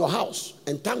God for your house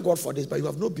and thank God for this, but you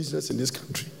have no business in this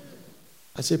country.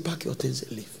 I said, pack your things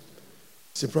and leave.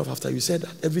 I said, Prof, after you said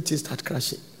that, everything started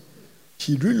crashing.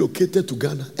 He relocated to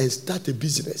Ghana and started a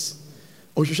business.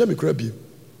 On social media,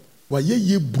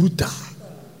 brutal.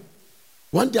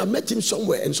 One day I met him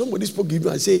somewhere and somebody spoke to him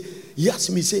and say, he asked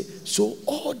me, say, so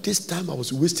all this time I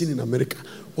was wasting in America,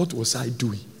 what was I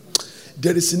doing?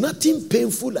 There is nothing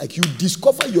painful like you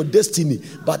discover your destiny,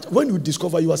 but when you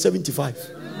discover you are 75.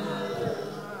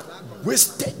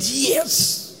 Wasted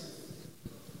years.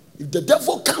 If the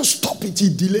devil can't stop it,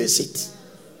 he delays it.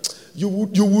 You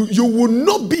will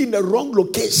not be in the wrong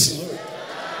location.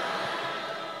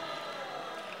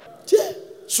 Yeah.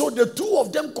 So the two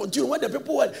of them continue. When the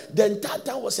people were, the entire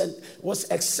town was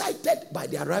excited by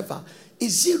the arrival.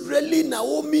 Is it really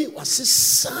Naomi? Was his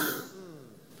son?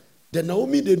 The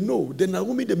Naomi they know, the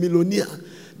Naomi the millionaire,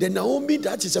 the Naomi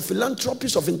that is a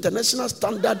philanthropist of international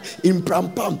standard in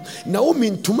Prampam, Naomi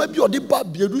in Tumabi Odiba,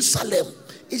 Jerusalem.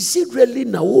 Is it really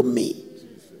Naomi?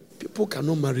 People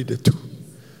cannot marry the two.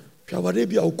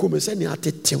 Arabia will come and say, "I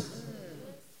tell you."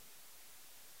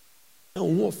 Now,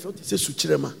 one felt it says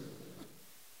Suchirema.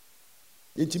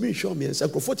 Intimate show me and say,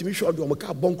 "Crofort me show you a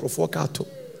car bonk crofort carto."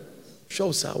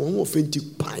 Show sir, one more fainty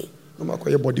pine. No matter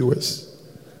your body was.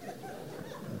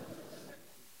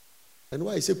 And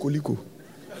why I say Koliko?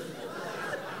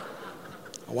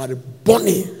 I want a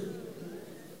bonny.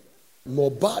 More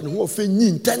bad, who offend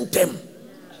you tentem.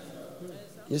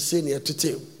 You say near to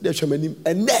tell. There's your name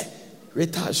and there.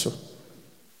 Retire.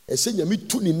 I say you meet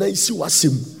 29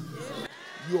 wasim.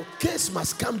 Your case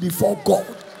must come before God.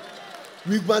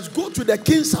 We must go to the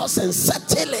king's house and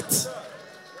settle it.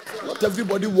 Not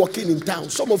everybody walking in town.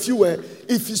 Some of you were,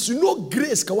 if it's no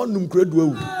grace, can one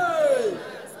numcredo.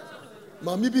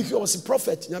 Maybe he was a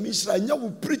prophet. Yamisra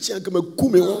will preach and come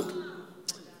kume.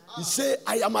 He say,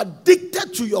 I am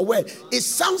addicted to your word. It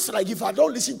sounds like if I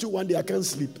don't listen to one day, I can't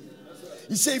sleep.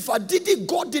 He said, if I did it,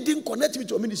 God didn't connect me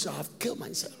to a ministry, I have killed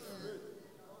myself.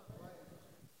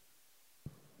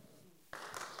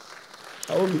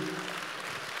 Naomi.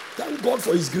 Thank God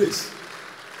for his grace.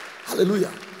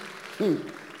 Hallelujah.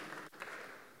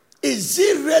 Is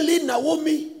it really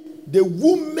Naomi, the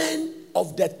woman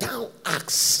of the town,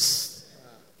 asks?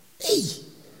 Hey,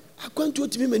 I can't do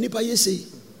it to me many by say.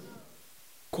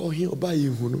 Call him or buy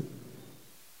him.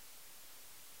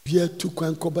 Pierre took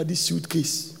and cover this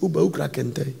suitcase. Uba Ukra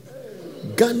Kente.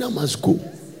 Ghana must go.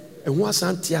 And once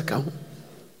Antiaka.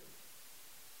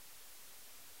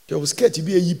 There was scared to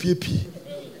be a EPP.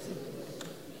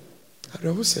 I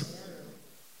don't know.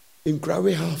 In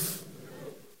Krawe half.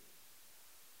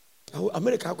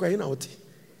 America kwa hina wote.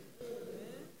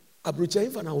 Abrocha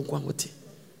infa na wonkwa wote.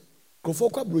 Kofo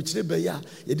kwa brochire be ya,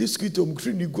 ye di scripto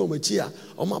mkri ni go machi a,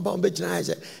 o ma ba be gina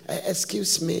say,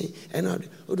 excuse me, and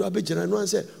o do be gina no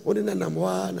say, o ni na nam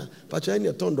wa na, pacho ni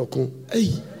tondokon.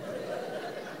 Hey.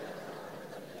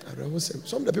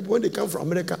 Some of the people when they come from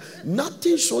America,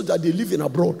 nothing shows that they live in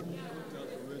abroad.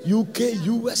 UK,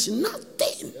 US,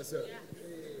 nothing. Yes, sir.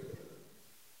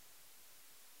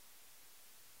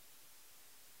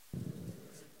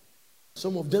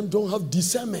 Some of them don't have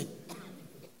discernment.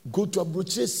 Go to a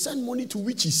brochure, send money to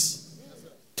witches.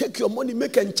 Take your money,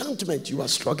 make enchantment. You are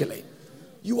struggling.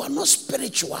 You are not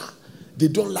spiritual. They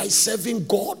don't like serving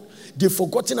God. They've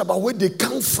forgotten about where they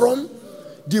come from.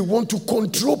 They want to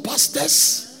control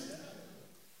pastors.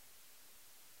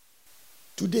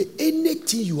 Today,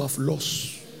 anything you have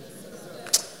lost,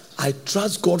 I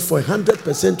trust God for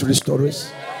 100% to restore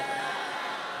it.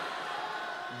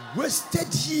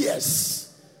 Wasted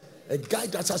years. A guy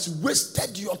that has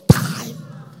wasted your time.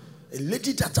 A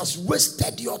lady that has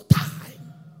wasted your time.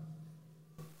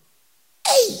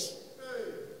 Hey!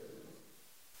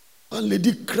 One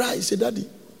lady cried, said, Daddy,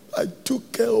 I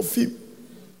took care of him.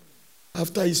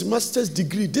 After his master's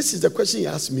degree, this is the question he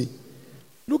asked me.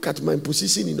 Look at my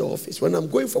position in the office. When I'm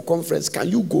going for conference, can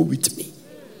you go with me?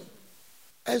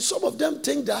 And some of them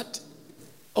think that,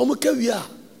 I'm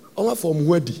from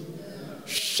Wedi.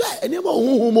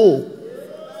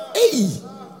 Hey,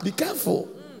 be careful.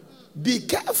 Be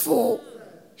careful.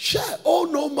 Share. Oh,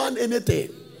 no man anything.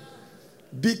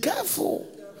 Be careful.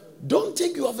 Don't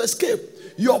think you have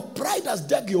escaped. Your pride has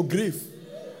dug your grave.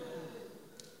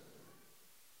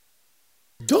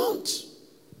 Don't.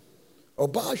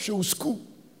 Oba show school.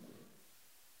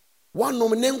 One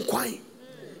nominate kwine.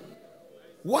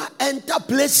 One enter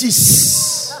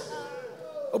places.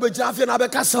 Obejafi na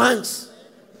beka slangs.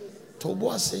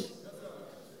 Tobo say.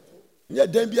 Nya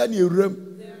dembia ni ewrem.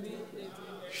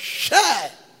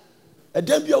 Share. E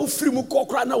dembia wo free mu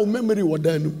kokra na wo memory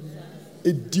wodanu.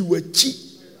 E di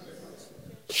wachi.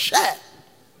 Share.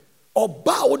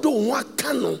 Oba wo do ho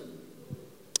aka no.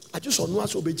 Ajuso no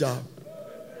aso obeja.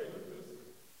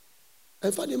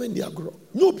 And find him in the agro.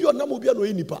 No be on Namobia no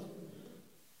inipa.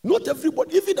 Not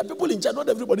everybody, even the people in church, not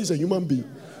everybody is a human being.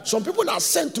 Some people are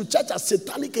sent to church as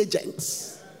satanic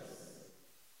agents.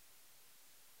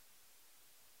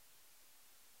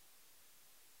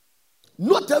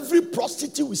 Not every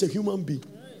prostitute is a human being.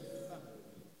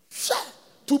 Sure.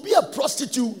 To be a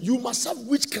prostitute, you must have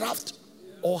witchcraft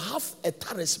or have a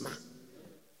talisman.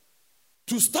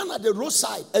 To stand at the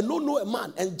roadside and not know a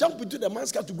man and jump into the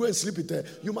man's car to go and sleep with her,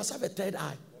 you must have a third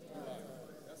eye.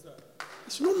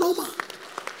 It's not normal.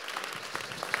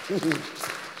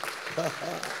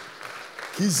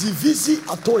 Kizivisi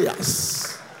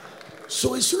atoyas.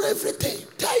 So it's not everything.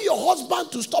 Tell your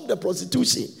husband to stop the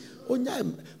prostitution.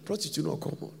 Prostitute not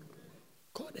come on.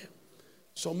 Call them.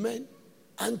 Some men,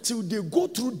 until they go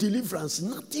through deliverance,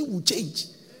 nothing will change.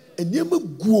 And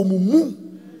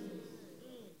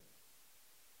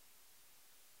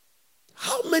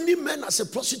how many men as a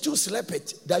prostitute slept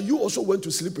with that you also went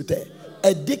to sleep with her?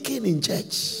 A deacon in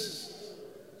church.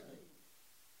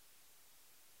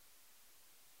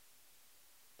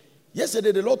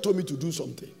 Yesterday the Lord told me to do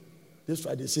something. This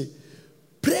Friday, say,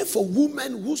 pray for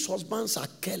women whose husbands are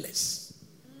careless.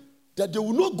 That they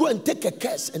will not go and take a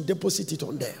curse and deposit it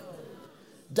on them.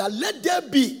 That let there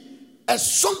be a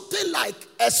something like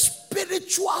a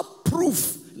spiritual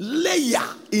proof layer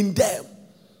in them.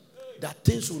 That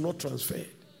things will not transfer.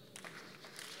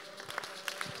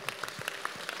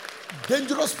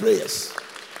 Dangerous prayers.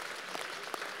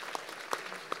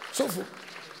 So for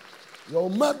your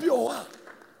maybe or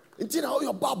until now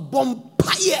you're about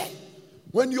bombay.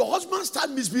 When your husband starts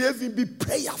misbehaving, be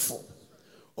prayerful.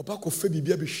 Obako fe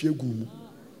bibia be shegu.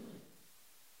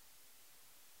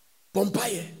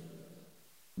 Bombay.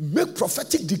 Make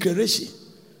prophetic declaration.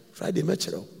 Friday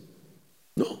metro.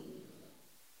 No.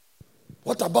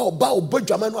 What about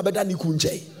Benjamin Abeda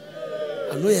Nikunje?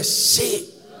 I know you say.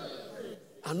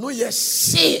 I know you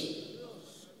say.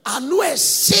 I know you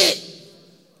say.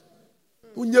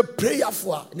 When you pray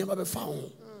for, never be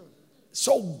found.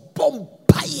 So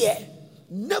bombay,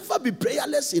 never be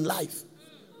prayerless in life.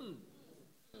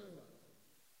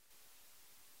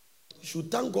 You should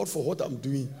thank God for what I'm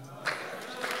doing.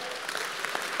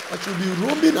 I should be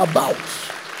roaming about.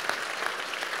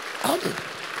 Amen.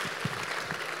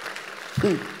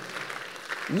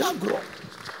 Nagro.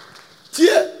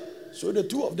 Tie. So the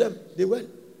two of them, they went.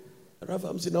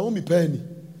 Raphael said, Naomi Penny.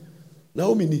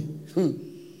 Naomi ni.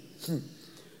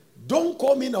 Don't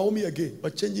call me Naomi again,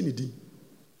 but changing the name.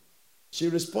 She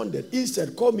responded,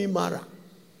 instead, call me Mara.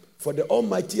 For the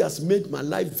Almighty has made my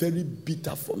life very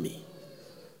bitter for me.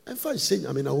 And for saying,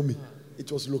 I mean, Naomi,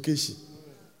 it was location.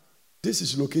 This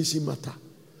is location matter.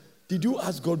 Did you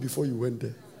ask God before you went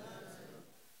there?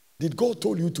 Did God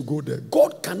told you to go there?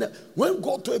 God can. When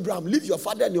God told Abraham, leave your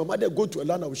father and your mother, go to a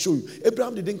land I will show you.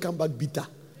 Abraham didn't come back bitter.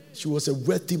 She was a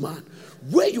wealthy man.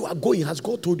 Where you are going, has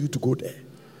God told you to go there?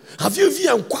 Have you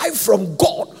even inquired from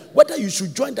God whether you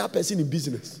should join that person in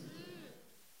business?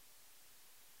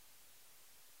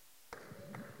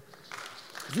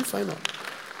 Did you find out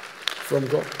from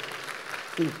God?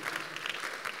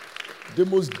 The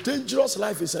most dangerous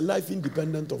life is a life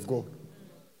independent of God.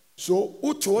 So,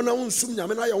 utuona unsum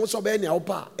nyamena ya unso be nya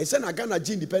opa. Ese na Ghana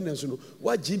G independence no.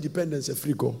 What G independence a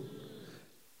free God?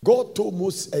 God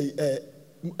told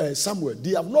Samuel,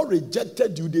 they have not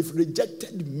rejected you, they've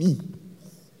rejected me.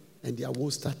 And their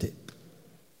war started.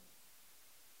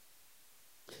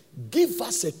 Give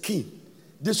us a king.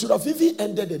 They should have even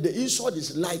ended the insult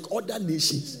is like other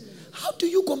nations. How do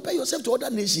you compare yourself to other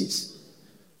nations?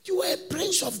 You are a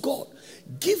prince of God.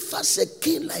 Give us a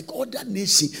king like other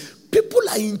nations. People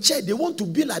are in church. They want to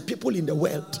be like people in the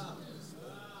world.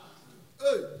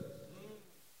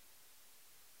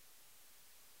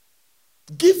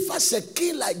 Give us a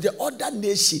king like the other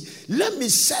nation. Let me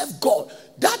serve God.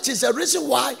 That is the reason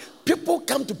why people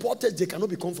come to Portage. They cannot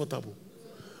be comfortable.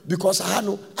 Because I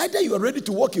know either you are ready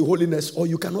to walk in holiness or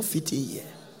you cannot fit in here.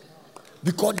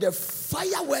 Because the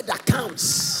fire where that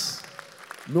comes,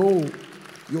 no,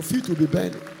 your feet will be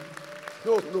burning.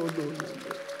 No.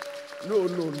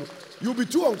 You'll be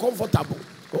too uncomfortable.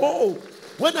 Oh,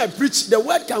 when I preach, the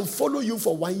word can follow you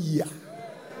for 1 year.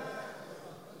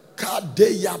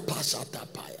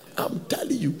 I'm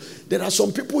telling you, there are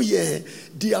some people here,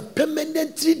 they are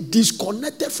permanently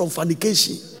disconnected from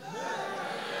fornication.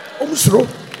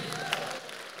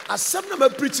 As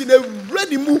I'm preaching a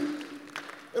ready move.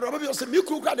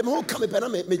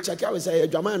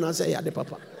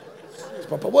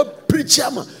 Papa, what preacher?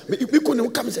 We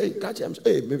couldn't come and say,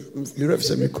 hey,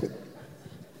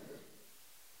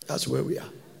 that's where we are.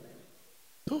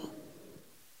 No.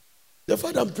 The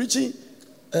fact I'm preaching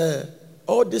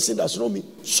all this thing that's not me.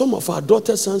 Some of our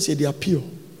daughters' sons say they are pure.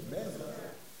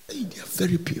 Hey, they are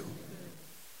very pure.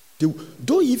 They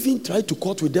don't even try to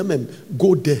cut with them and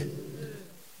go there.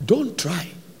 Don't try.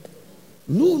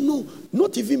 No,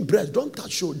 not even breast. Don't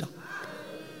touch shoulder.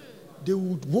 They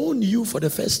would warn you for the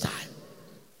first time.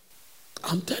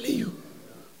 I'm telling you.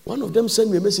 One of them sent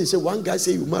me a message. Say one guy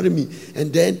say you marry me,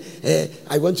 and then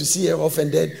I went to see her off,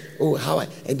 and then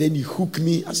and then he hooked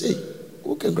me. I say,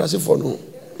 who can grass it for no?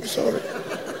 I'm sorry.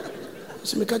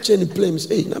 So me catch any claims.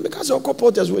 Hey, now me catch all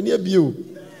supporters when near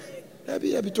you.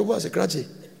 Be to was a cratchy.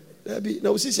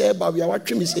 Now see say we are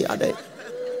watching me say ade.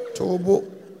 Tobo.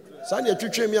 Sanya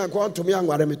twetwe me anko to me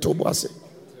anware me tobo ase.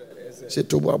 Say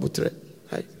tobo abutre.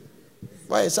 Hi.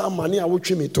 Why is some money I will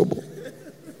trim me tobo?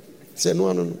 Say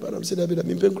no, but I'm saying that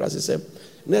me pay grass same.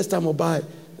 Next time I buy,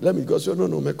 let me go. So no,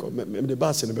 me the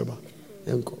bass in the beba.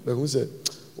 Enko. But who say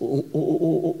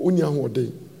unya ho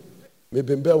dey. Me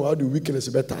bembe how the weakness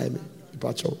be time.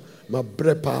 Pacho. My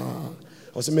brepa.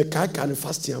 I say me can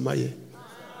fasting amaye.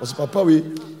 I say papa we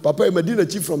Medina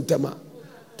chief from Tema.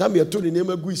 Time you told the name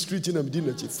of street in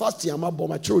Medina chief. Fasting ama bo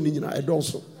ma chro ni nyina e don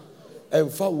so.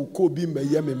 Emfa wo ko bi me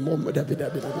ye me mom da bi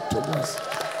Thomas.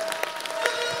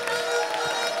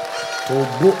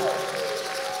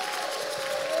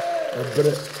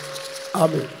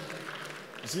 Amen.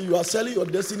 See, you are selling your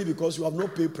destiny because you have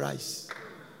not paid price.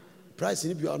 Price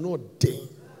in if you are not there.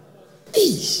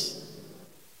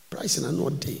 Price in are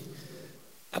not there.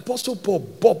 Apostle Paul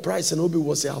bought price and Obi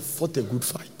was say, I have fought a good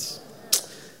fight.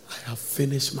 I have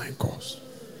finished my course.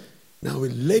 Now he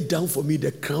laid down for me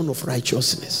the crown of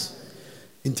righteousness.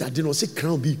 Into I did not say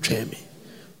crown be me.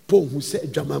 Paul who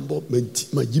said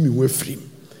Jamambo my Jimmy were free.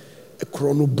 A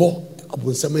chronobo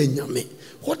abonsama nyame.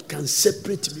 What can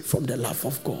separate me from the love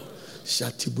of God?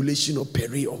 Shall tribulation or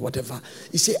peril or whatever.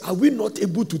 He said, are we not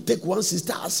able to take one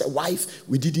sister as a wife?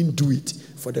 We didn't do it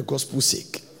for the gospel's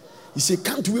sake. He said,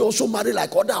 can't we also marry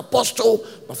like other apostles?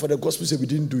 But for the gospel sake, we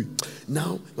didn't do it.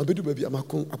 Now, my baby, I'm a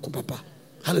papa.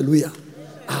 Hallelujah.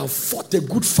 I have fought a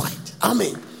good fight.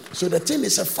 Amen. So the thing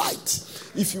is a fight.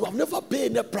 If you have never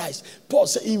paid the price, Paul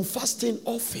said, in fasting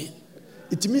often,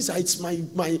 it means that it's my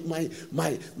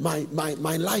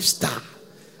lifestyle.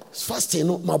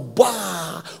 Fasting, my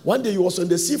bar. One day he was on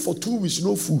the sea for 2 weeks,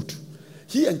 no food.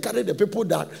 He encouraged the people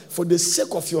that for the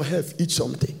sake of your health, eat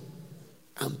something.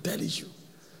 I'm telling you.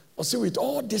 I say with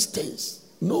all these things,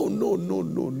 no.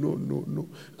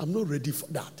 I'm not ready for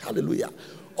that. Hallelujah.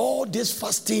 All this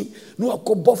fasting, no, I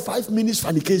could about 5 minutes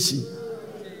fornication.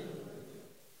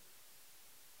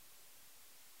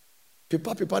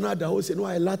 People now the house say no,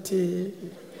 I latte.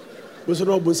 We say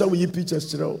no, but some we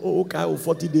pictures. Oh, okay,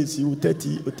 40 days, you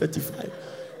 30 or 35.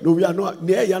 No, we are not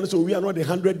near. So we are not the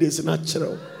 100 days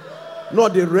natural.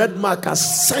 Not the red mark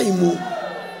as same.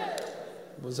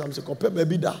 But some say compare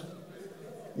baby da.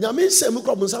 Nyame say mu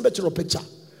kro monsa be chiro picture.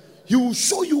 He will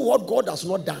show you what God has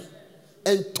not done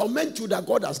and torment you that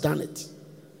God has done it.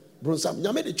 Bro, some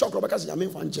nyame the chokro because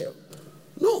nyame fan jail.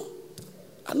 No,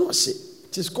 I know say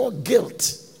it is called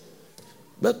guilt.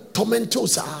 But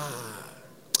tormentors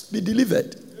be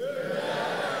delivered.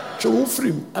 So who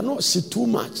free? I know see too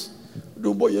much.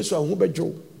 Don't boy yesu ahun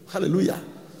bejo. Hallelujah.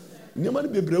 Nyama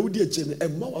be brewudi eche e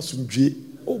ma wasundwe.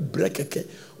 Oh brekeke.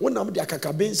 When am the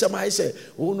akakabe nsem I say,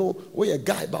 oh no, we a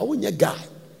guy, but we a guy.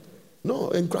 No,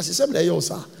 en krasi sem na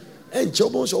yosa. En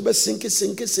chobo so be sink.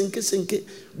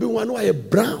 Be one why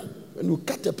brown. When you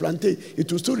cut a plantain,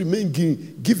 it will still remain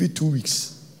green. Give it 2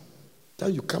 weeks.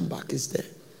 Then you come back, it's there.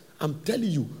 I'm telling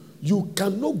you, you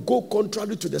cannot go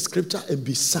contrary to the scripture and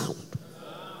be sound.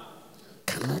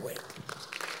 Cannot work.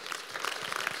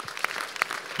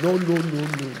 No.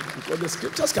 Because the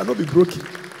scriptures cannot be broken.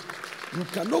 You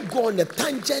cannot go on a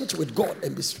tangent with God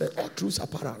and be straight. All truths are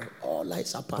parallel. All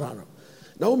lies are parallel.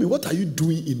 Naomi, what are you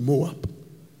doing in Moab?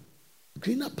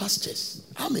 Greener pastures.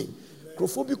 Amen.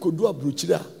 Crofobia could do a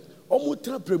bruchida.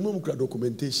 Almost premium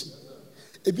documentation.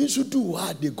 If you should do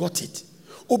what they got it.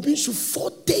 Obinsu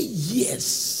 40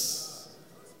 years.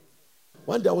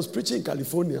 One day I was preaching in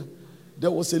California.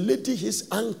 There was a lady, his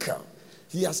uncle.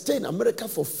 He has stayed in America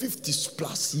for 50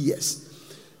 plus years.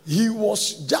 He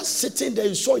was just sitting there.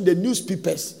 He saw in the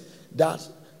newspapers that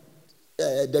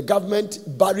the government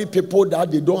bury people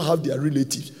that they don't have their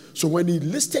relatives. So when he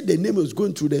listed the name, he was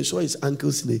going through there, he saw his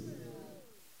uncle's name.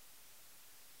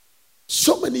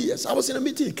 So many years. I was in a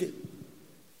meeting.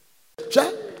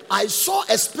 I saw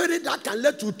a spirit that can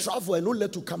let you travel and not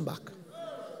let you come back.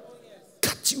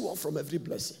 Cut you off from every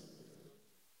blessing.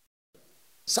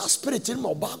 So spirit in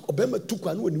my back,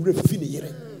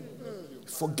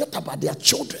 forget about their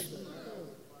children.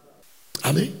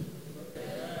 Amen.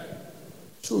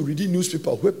 So reading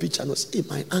newspaper, where picture was, hey,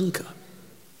 my uncle.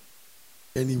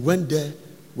 And he went there,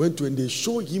 and they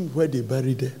showed him where they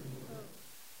buried them.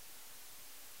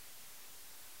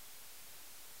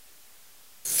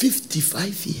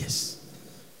 55 years.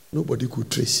 Nobody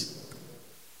could trace him.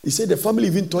 He said the family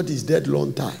even thought he's dead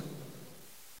long time.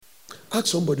 Ask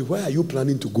somebody, where are you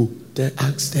planning to go? They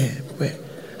ask them, where?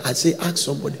 I say, ask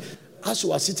somebody. As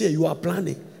you are sitting here, you are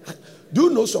planning. Do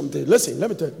you know something? Listen, let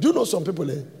me tell you. Do you know some people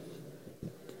there?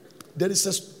 There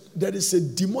is a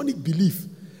demonic belief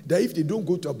that if they don't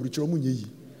go to Aburuchiramunyeyi,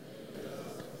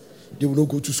 they will not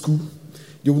go to school.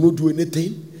 They will not do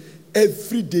anything.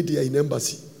 Every day they are in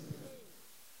embassy.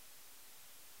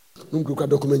 No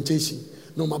documentation.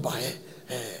 No mabaye.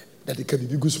 That it can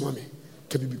be Gusmami.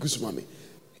 Can be Gusmami.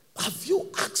 Have you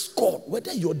asked God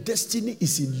whether your destiny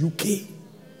is in UK?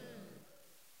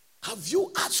 Have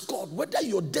you asked God whether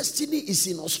your destiny is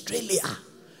in Australia?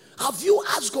 Have you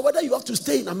asked God whether you have to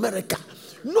stay in America?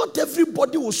 Not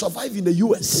everybody will survive in the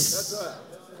US.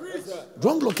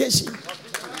 Wrong location.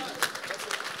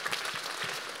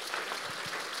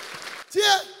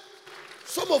 Here,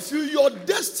 some of you, your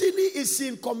destiny is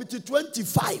in Committee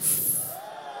 25.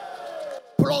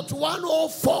 Plot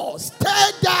 104.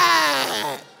 Stay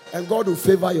there. And God will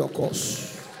favor your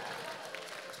cause.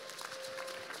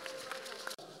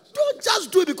 Don't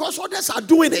just do it because others are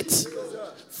doing it.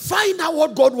 Find out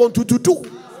what God wants you to do.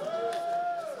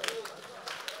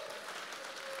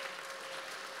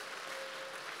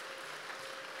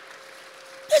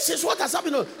 This is what has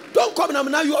happened. Don't come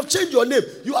now. You have changed your name.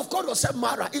 You have called yourself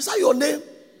Mara. Is that your name?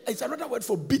 It's another word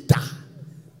for bitter.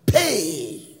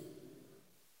 Pain.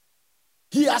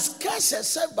 He has cursed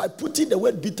himself by putting the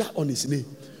word bitter on his name.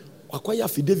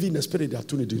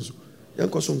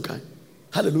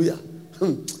 Hallelujah.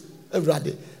 Every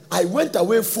day. I went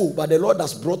away full, but the Lord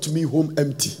has brought me home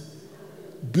empty.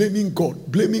 blaming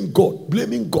God, blaming God,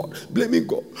 blaming God, blaming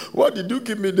God. Why did you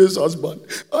give me this husband?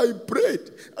 I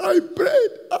prayed.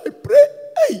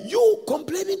 Hey, you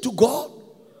complaining to God?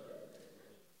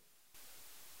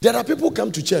 There are people who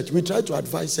come to church. We try to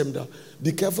advise them that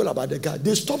be careful about the guy.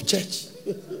 They stop church.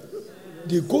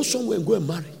 They go somewhere and go and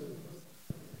marry.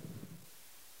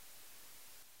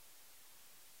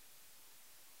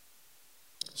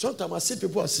 Sometimes I see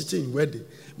people are sitting in wedding.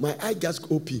 My eye gets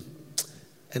open.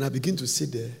 And I begin to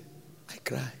sit there. I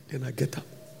cry. Then I get up.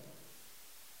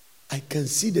 I can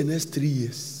see the next 3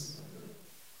 years.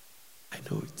 I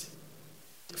know it.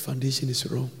 The foundation is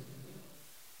wrong.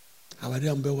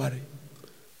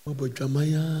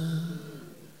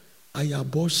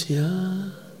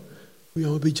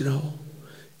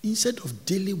 Instead of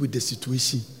dealing with the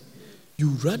situation, you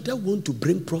rather want to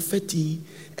bring prophet in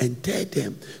and tell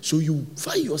them. So you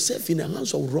find yourself in the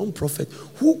hands of wrong prophet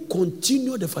who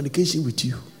continue the fornication with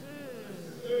you.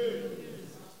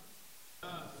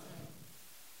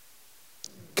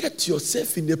 Get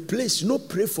yourself in a place, not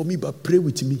pray for me, but pray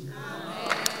with me.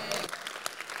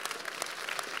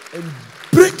 And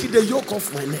break the yoke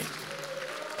off my neck.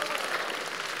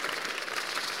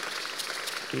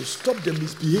 And stop the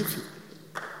misbehavior.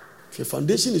 If your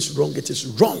foundation is wrong, it is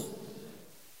wrong.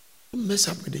 Don't mess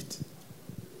up with it.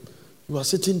 You are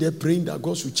sitting there praying that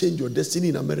God will change your destiny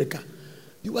in America.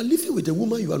 You are living with a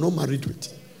woman you are not married with.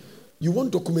 You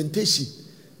want documentation,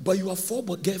 but you have 4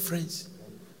 girlfriends.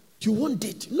 You want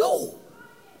it? No.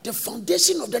 The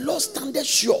foundation of the Lord standeth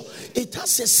sure. It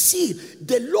has a seal.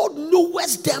 The Lord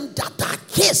knoweth them that are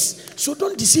his. So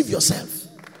don't deceive yourself.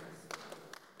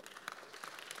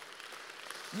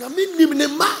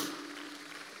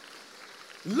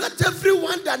 Let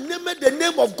everyone that named the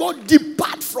name of God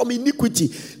depart from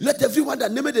iniquity. Let everyone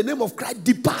that named the name of Christ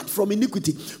depart from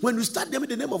iniquity. When you start naming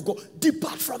the name of God,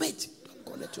 depart from it. Don't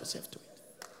go let yourself do it.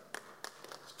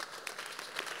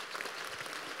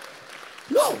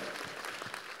 No.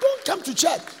 Don't come to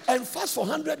church and fast for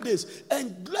 100 days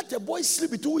and let a boy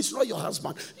sleep with who is not your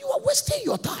husband. You are wasting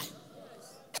your time.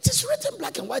 It is written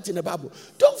black and white in the Bible.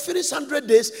 Don't finish 100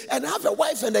 days and have a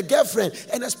wife and a girlfriend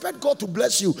and expect God to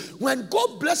bless you. When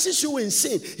God blesses you in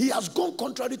sin, he has gone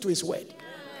contrary to his word.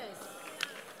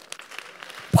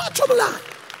 Bottom line,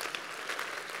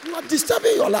 you are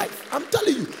disturbing your life. I'm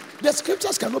telling you, the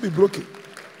scriptures cannot be broken.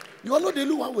 You are not the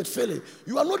only one with feeling.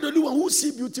 You are not the only one who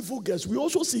see beautiful girls. We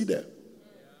also see them.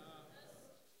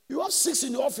 You have 6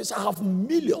 in the office. I have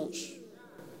millions,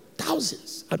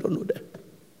 thousands. I don't know them.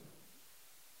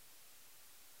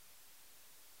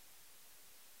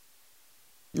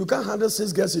 You can't handle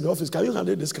 6 girls in the office. Can you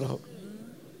handle this crowd?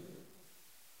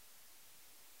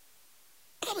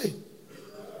 I mean,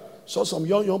 so some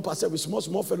young pastor with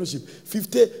small fellowship,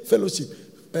 50 fellowship,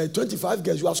 25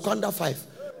 girls. You have squandered 5.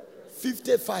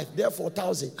 55, therefore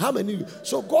 1,000. How many?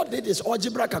 So God did his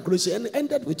algebra calculation and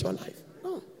ended with your life.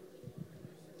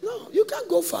 No, you can't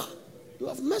go far. You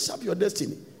have messed up your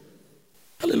destiny.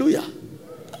 Hallelujah.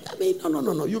 I mean,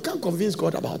 no. You can't convince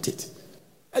God about it.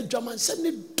 A German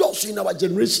sending doors in our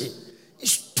generation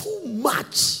is too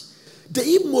much.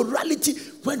 The immorality,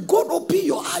 when God opens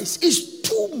your eyes, is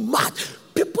too much.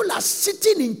 People are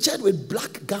sitting in church with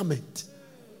black garment.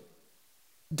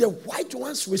 The white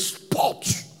ones with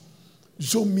spots.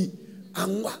 Zomi,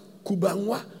 Angwa,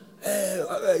 Kubangwa,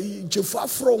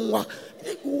 Jefafronwa,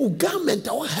 garment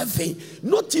or heaven.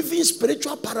 Not even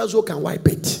spiritual parazo can wipe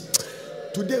it.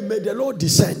 Today may the Lord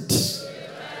descend.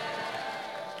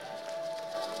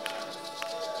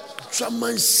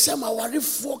 Shaman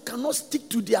cannot stick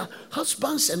to their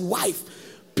husbands and wife.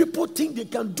 People think they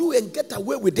can do and get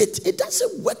away with it. It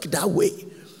doesn't work that way.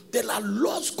 There are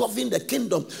laws governing the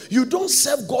kingdom. You don't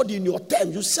serve God in your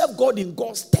terms. You serve God in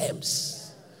God's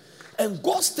terms. And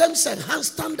God's terms and hand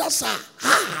standards are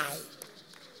high.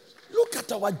 Look at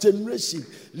our generation.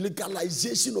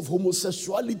 Legalization of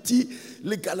homosexuality.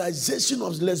 Legalization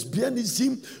of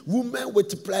lesbianism. Women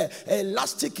with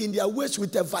elastic in their waist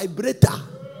with a vibrator.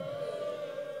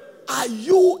 Are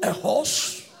you a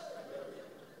horse?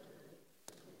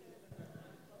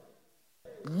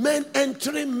 Men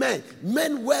entering men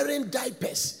wearing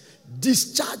diapers,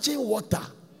 discharging water.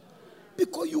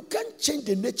 Because you can't change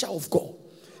the nature of God.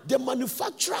 The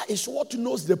manufacturer is what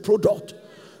knows the product.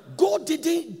 God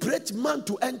didn't create man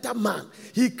to enter man.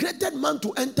 He created man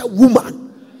to enter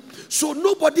woman. So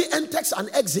nobody enters and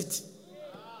exits.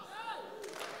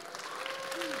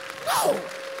 No.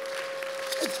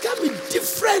 It can be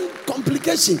different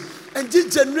complication. And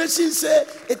this generation say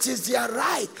it is their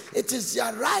right. It is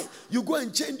their right. You go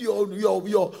and change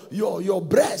your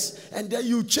breast, and then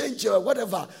you change your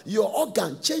whatever, your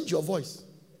organ, change your voice.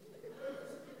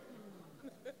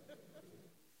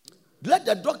 Let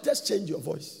the doctors change your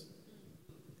voice.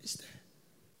 It's there.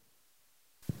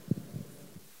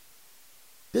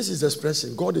 This is the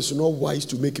expression. God is not wise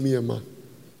to make me a man.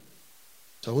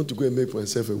 So I want to go and make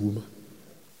myself a woman.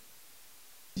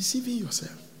 Deceiving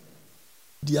yourself.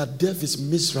 Their death is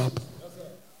miserable.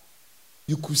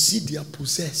 You could see they are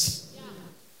possessed.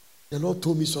 The Lord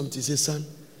told me something. He said, son,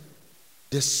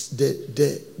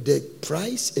 the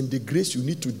price and the grace you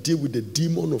need to deal with the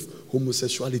demon of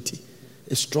homosexuality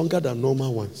is stronger than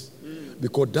normal ones.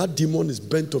 Because that demon is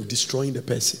bent of destroying the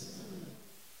person.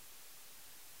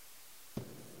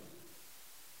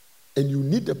 And you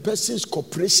need the person's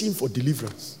cooperation for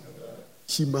deliverance.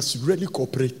 He must really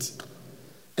cooperate.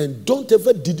 And don't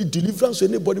ever do deliverance to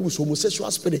anybody with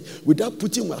homosexual spirit without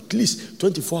putting him at least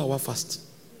 24-hour fast.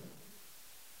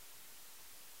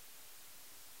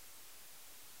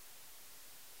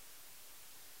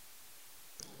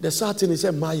 The sad thing is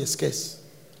that Maya is scarce.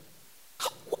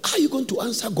 How are you going to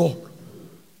answer God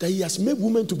that He has made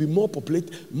women to be more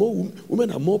populated,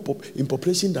 women are more in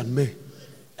population than men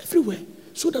everywhere,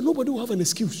 so that nobody will have an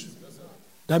excuse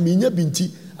that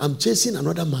I'm chasing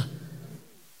another man.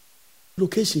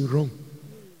 Location wrong.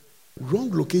 Wrong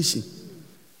location.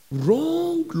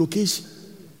 Wrong location.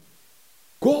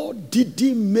 God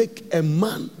didn't make a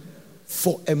man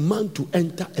for a man to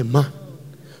enter a man.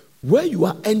 Where you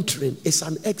are entering is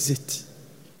an exit.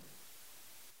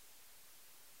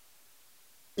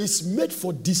 It's made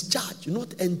for discharge,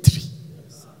 not entry.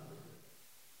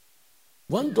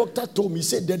 One doctor told me, he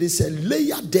said there is a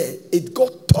layer there. It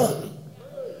got torn.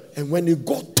 And when it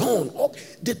got torn up,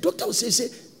 the doctor will say,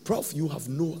 Prof, you have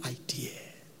no idea.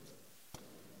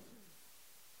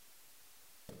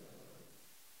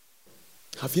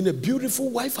 Having a beautiful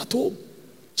wife at home,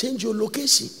 change your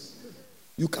location.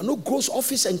 You cannot go to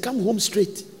office and come home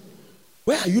straight.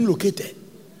 Where are you located?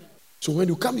 So when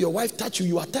you come, your wife touch you,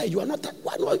 you are tired. You are not tired.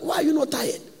 Why are you not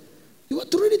tired? You are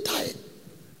already tired.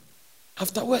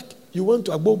 After work, you went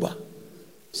to Aboba.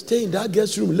 Stay in that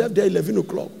guest room, left there 11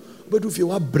 o'clock. But if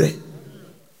you have bread,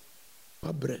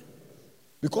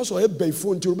 because of a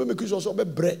phone, to remember because also be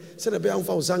bread. Said a be am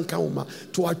for zankauma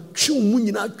to a chum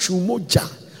munina chumoja.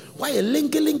 Why a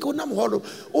link nam holo?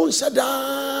 On said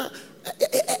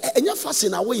and you're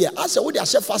fasting away. I said, what they are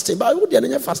fasting, but what they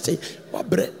are fasting? What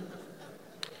bread?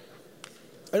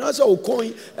 And I said,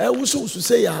 coin, I was supposed to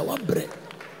say, what bread?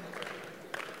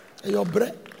 And your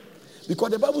bread.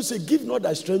 Because the Bible says, give not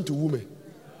thy strength to women.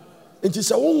 And she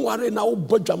said, won't worry now,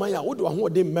 but Jamaya, what do I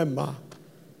want them member?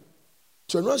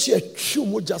 So now she a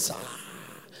chumojasa.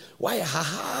 Why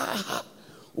ha?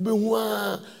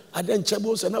 Ubewa, I then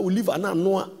chables and I will leave an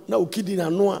anoa, now kidding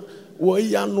anoa,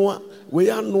 we are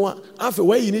noa, after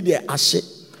where you need the ashe.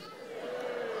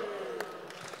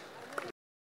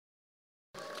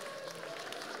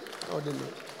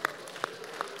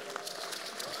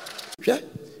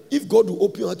 If God will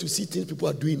open your heart to see things people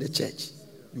are doing in the church,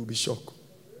 you will be shocked.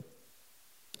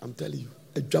 I'm telling you.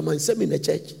 A drama in the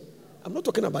church. I'm not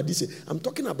talking about this. I'm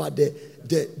talking about the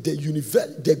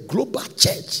global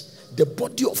church, the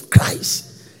body of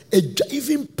Christ,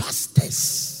 even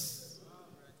pastors.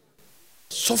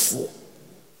 So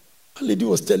a lady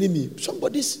was telling me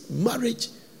somebody's marriage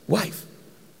wife.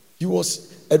 He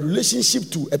was a relationship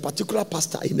to a particular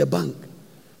pastor in the bank.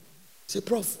 Say,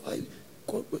 Prof,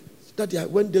 Daddy, I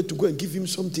went there to go and give him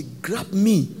something. Grab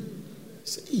me.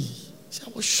 I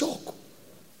was shocked.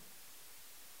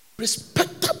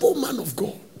 Respectable man of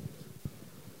God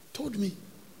told me,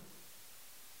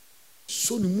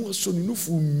 Sonimu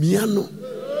fu miano.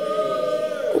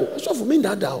 Oh, so for me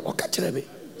that or catch me.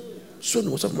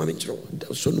 Sonu was of my intro.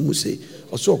 Sonimu say,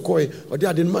 or so koi, or they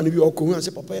didn't man be or come and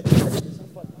say, Papa.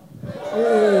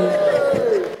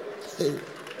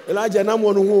 Elijah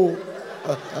Namon.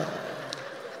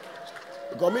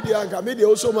 Comedian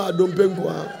also my don't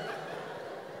penguin.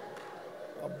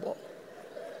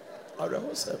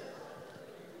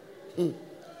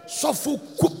 So for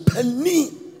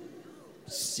Kupeni,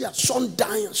 see a son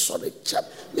dying, sorry, chap.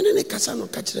 Meaning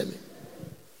Casano catch them.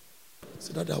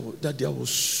 So that day I was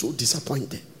so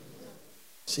disappointed.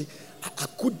 See, I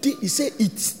couldn't. He said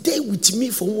it stayed with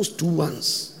me for almost 2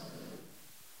 months.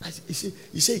 He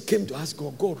said he came to ask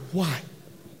God, why?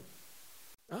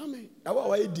 Amen.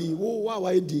 Why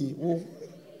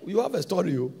you have a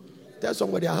story, you tell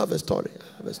somebody I have a story.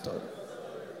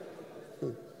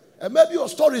 And maybe your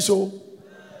story so.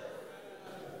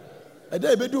 And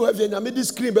then do have you made this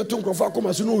screen but don't come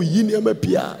as you know yin me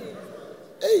pia.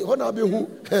 Hey, hona be who?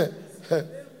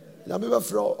 Na me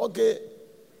fro okay.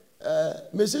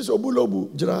 Mrs. Obulobu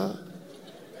jira.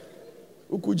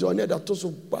 Uku Johnny that to so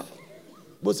ba.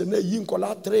 Bo se na yin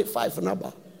kola 3-5 na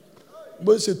ba.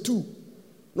 But say 2.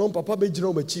 No papa be jina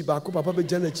omachi, baako papa be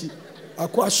jina chi.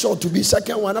 Akwa short to be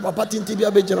second one, papa tinti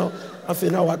be jina.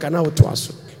 Afi na waka na oto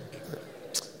aso.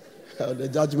 The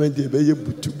judgment day be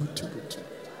butu.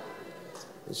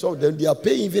 So then they are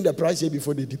paying even the price here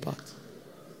before they depart.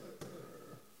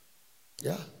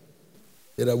 Yeah.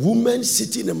 There are women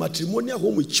sitting in a matrimonial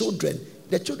home with children.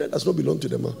 The children does not belong to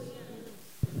the man.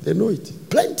 They know it.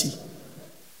 Plenty.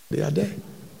 They are there.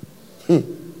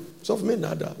 So for me,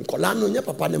 nada.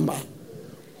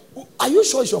 Are you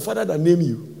sure it's your father that named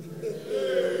you?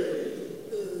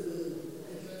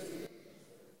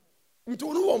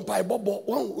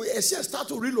 Start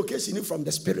to relocation from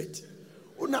the spirit.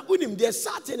 The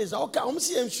certain is okay.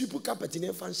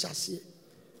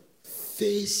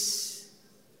 Face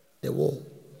the wall.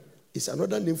 It's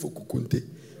another name for kukunte.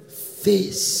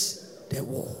 Face the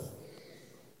wall.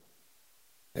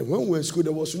 And when we were in school,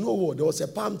 there was no wall. There was a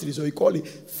palm tree, so we call it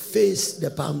face the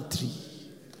palm tree.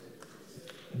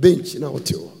 Bench now.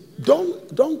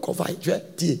 Don't cover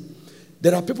it.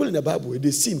 There are people in the Bible,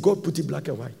 they sin, God put it black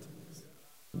and white.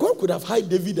 God could have hid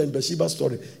David and Bathsheba's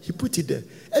story. He put it there.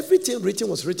 Everything written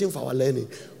was written for our learning.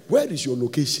 Where is your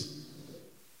location?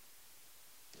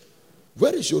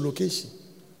 Where is your location?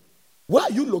 Where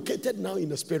are you located now in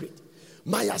the spirit?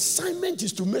 My assignment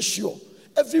is to make sure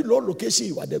every Lord location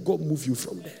you are there, God move you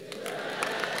from there.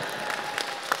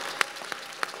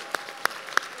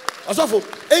 Also,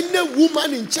 any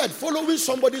woman in church following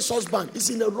somebody's husband is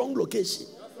in the wrong location.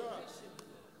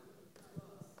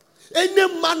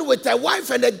 Any man with a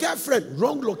wife and a girlfriend,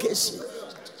 wrong location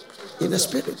in the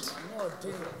spirit.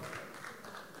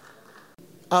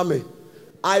 Amen.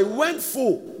 I went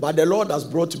full, but the Lord has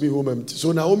brought me home empty.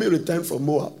 So Naomi returned from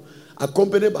Moab,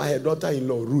 accompanied by her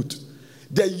daughter-in-law Ruth.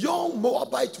 The young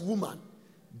Moabite woman,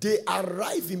 they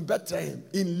arrived in Bethlehem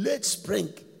in late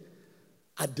spring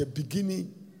at the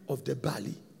beginning of the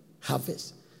barley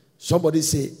harvest. Somebody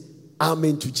say,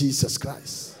 Amen to Jesus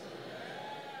Christ.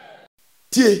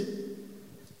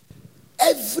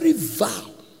 Every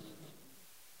vow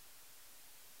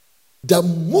that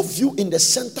moves you in the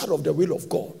center of the will of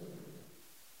God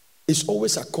is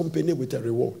always accompanied with a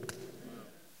reward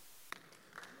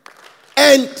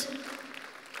and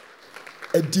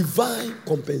a divine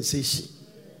compensation.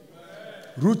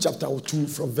 Ruth chapter 2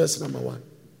 from verse number 1.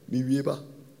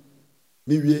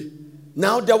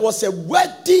 Now there was a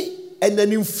wealthy and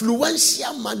an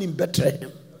influential man in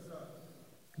Bethlehem.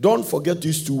 Don't forget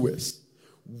these two words.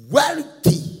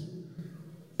 Wealthy.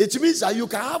 It means that you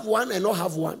can have one and not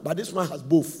have one, but this one has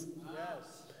both. Yes.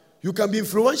 You can be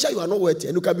influential, you are not wealthy,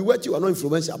 and you can be wealthy, you are not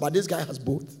influential, but this guy has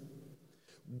both.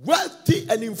 Wealthy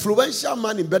and influential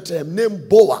man in Bethlehem named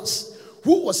Boaz,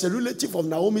 who was a relative of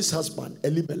Naomi's husband,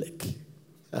 Elimelech.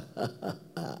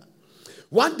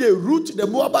 One day, Ruth the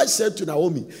Moabite said to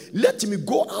Naomi, let me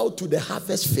go out to the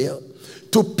harvest field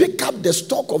to pick up the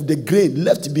stock of the grain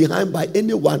left behind by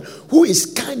anyone who is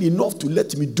kind enough to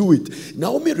let me do it.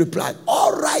 Naomi replied,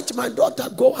 all right, my daughter,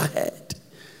 go ahead.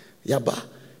 Yaba,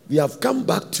 we have come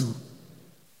back to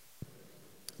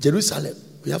Jerusalem.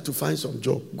 We have to find some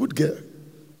job. Good girl.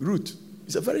 Ruth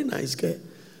is a very nice girl.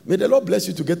 May the Lord bless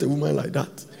you to get a woman like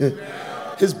that.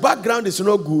 His background is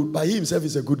not good, but he himself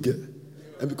is a good girl.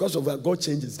 And because of that, God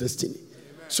changed his destiny.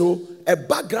 So a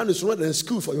background is not an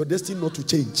excuse for your destiny not to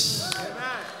change.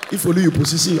 If only you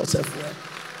position yourself well.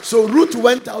 So Ruth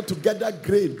went out to gather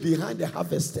grain behind the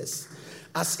harvesters.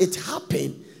 As it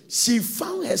happened, she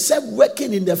found herself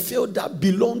working in the field that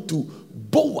belonged to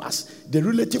Boaz, the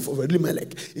relative of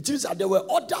Elimelech. It means that there were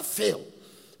other fields,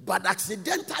 but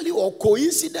accidentally or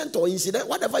coincident or incident,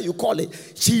 whatever you call it,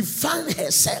 she found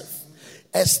herself.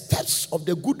 The steps of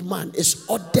the good man is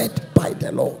ordered by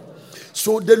the Lord.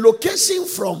 So the location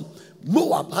from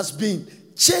Moab has been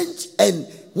changed, and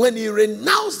when he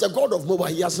renounced the God of Moab,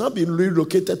 he has now been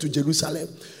relocated to Jerusalem.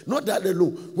 Not that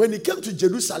alone. When he came to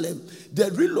Jerusalem,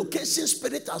 the relocation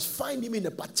spirit has found him in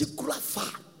a particular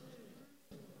farm.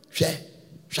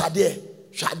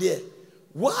 Shadeh.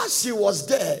 While she was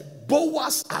there,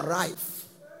 Boaz arrived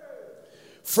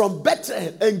from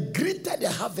Bethlehem and greeted the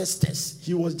harvesters.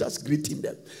 He was just greeting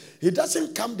them. He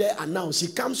doesn't come there announced. He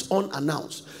comes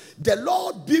unannounced. The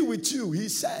Lord be with you, he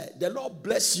said. The Lord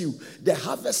bless you. The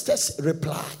harvesters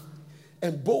replied.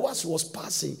 And Boaz was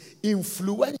passing,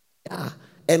 influential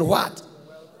and what?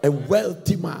 A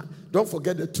wealthy man. Don't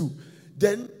forget the two.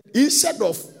 Then instead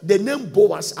of the name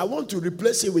Boaz, I want to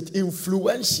replace it with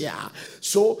influential.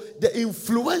 So the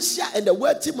influential and the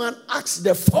wealthy man asked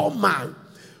the foreman,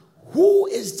 who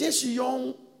is this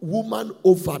young woman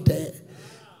over there?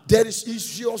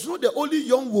 She was not the only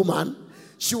young woman.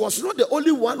 She was not the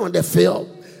only one on the field.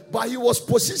 but he was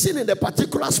positioned in a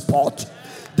particular spot.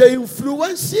 The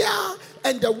influencer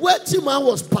and the wealthy man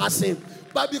was passing,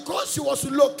 but because he was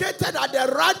located at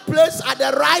the right place at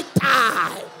the right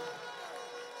time.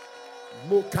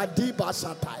 Mokadiba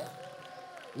Sataya.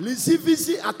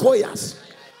 Lizivisi Akoyas.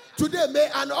 Today may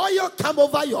an oil come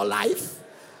over your life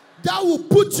that will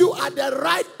put you at the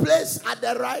right place at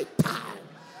the right time.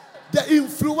 The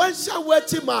influential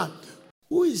wealthy man.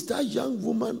 Who is that young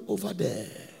woman over there?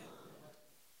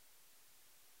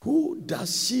 Who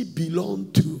does she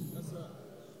belong to?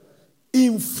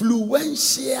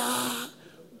 Influential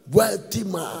wealthy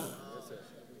man.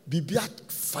 Bibiak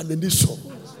Faneniso.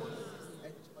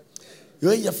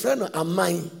 You're your friend of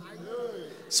mine.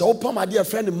 So open my dear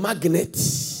friend magnet.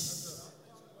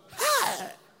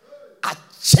 A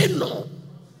chino.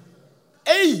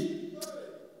 Hey.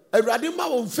 A radima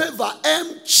on favor.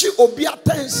 Chi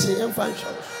obiatensi and function.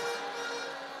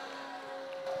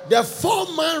 The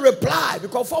foreman replied,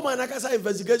 because foreman has an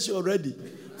investigation already.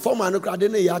 Foreman, how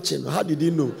did he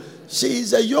know? She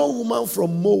is a young woman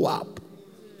from Moab.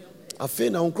 I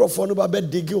feel now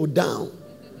digging down.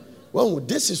 Well,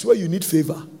 this is where you need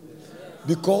favor.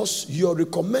 Because your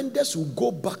recommenders will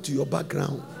go back to your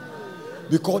background.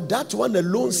 Because that one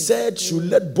alone said should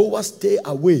let Boaz stay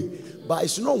away. But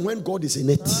it's not when God is in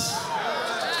it.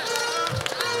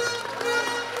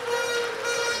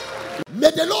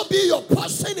 May the Lord be your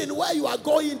person in where you are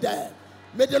going there.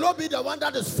 May the Lord be the one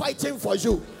that is fighting for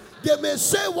you. They may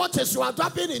say what is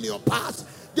happening in your past.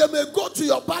 They may go to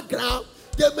your background.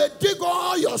 They may dig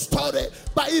all your story.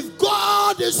 But if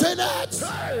God is in it,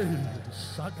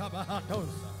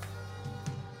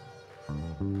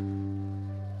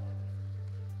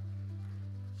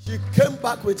 she came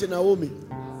back with Naomi.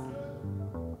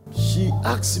 She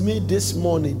asked me this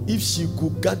morning if she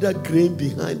could gather grain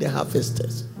behind the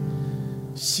harvesters.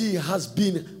 She has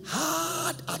been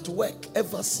hard at work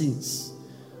ever since.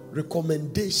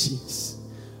 Recommendations.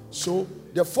 So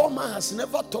the former has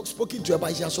never spoken to her,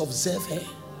 but she has observed her.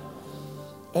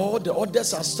 All the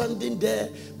others are standing there.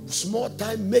 Small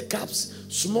time makeups,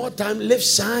 small time lip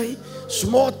shine,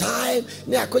 small time.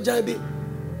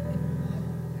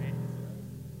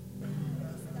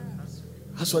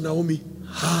 As for Naomi,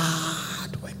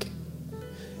 hard working.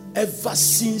 Ever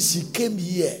since she came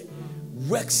here,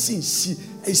 work since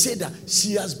he said that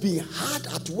she has been hard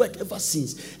at work ever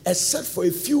since, except for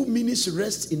a few minutes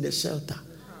rest in the shelter.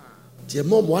 Dear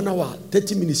mom, 1 hour,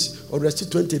 30 minutes, or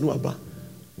rest 20 no.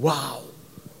 Wow.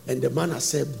 And the man has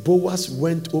said, Boaz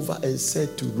went over and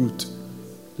said to Ruth,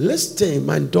 listen,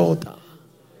 my daughter,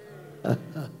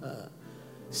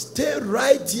 stay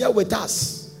right here with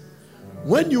us.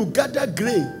 When you gather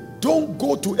grain, don't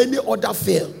go to any other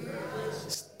field.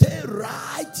 Stay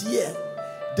right here.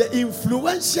 The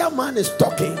influential man is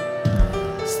talking.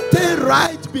 Stay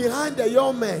right behind the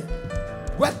young man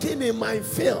working in my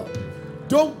field.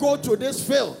 Don't go to this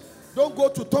field. Don't go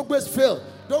to Togbe's field.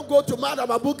 Don't go to Madam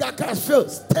Abubaka's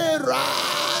field. Stay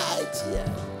right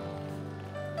here.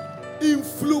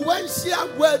 Influential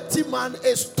wealthy man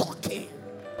is talking.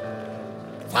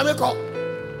 Famiko.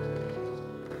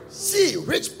 See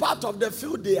which part of the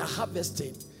field they are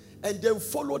harvesting and then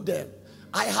follow them.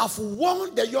 I have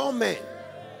warned the young man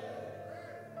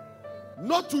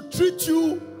not to treat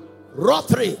you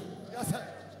roughly.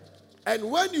 And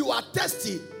when you are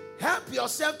thirsty, help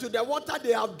yourself to the water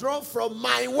they have drawn from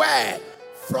my well.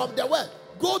 From the well.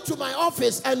 Go to my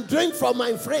office and drink from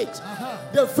my fridge.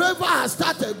 The favor has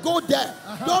started. Go there.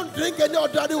 Don't drink any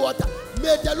ordinary water.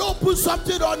 May the Lord put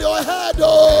something on your head.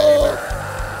 Oh.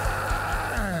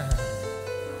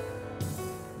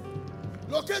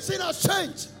 Location has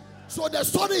changed. So the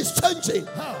story is changing.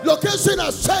 Location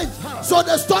has changed. So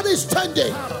the story is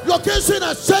changing. Location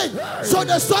has changed. So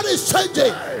the story is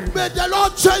changing. May the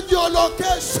Lord change your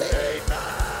location.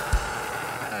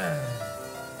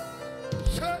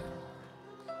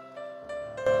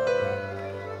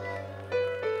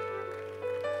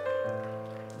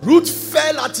 Ruth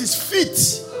fell at his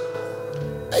feet.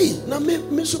 Hey, now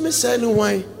me say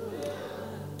why?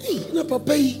 Hey, na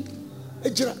papa.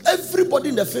 Everybody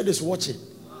in the field is watching.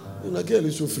 The girl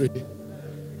is so afraid.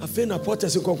 I feel na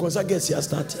protest in Konkonsa gets here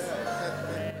start.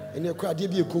 And you crowd be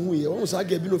a kunwi. Almost I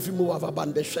gave no film of a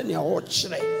band. The shiny watch.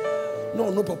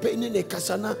 No, papa in the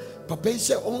Kasana. Papa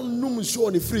say on no so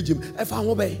on the fridge. If I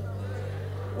obey,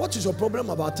 what is your problem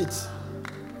about it?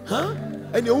 Huh?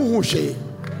 And you who say,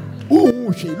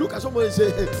 look at somebody say,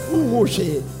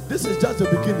 this is just the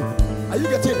beginning. Are you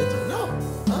getting it? No.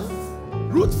 Huh?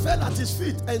 Ruth fell at his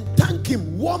feet and thanked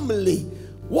him warmly.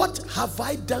 What have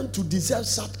I done to deserve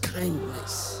such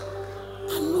kindness?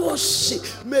 I know shit.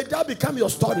 May that become your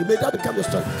story. May that become your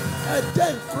story. And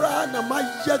then cry, am I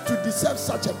yet to deserve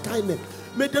such a kindness?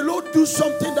 May the Lord do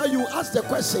something that you ask the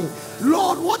question,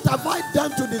 Lord, what have I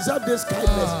done to deserve this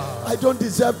kindness? I don't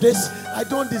deserve this. I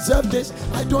don't deserve this.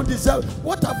 I don't deserve.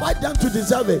 What have I done to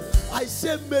deserve it? I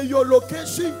say, may your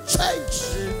location change.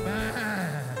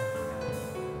 Amen.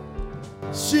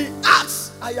 She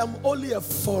asks, I am only a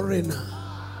foreigner.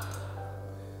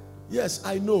 Yes,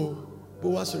 I know,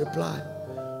 Boaz replied.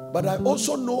 But I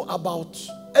also know about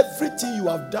everything you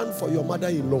have done for your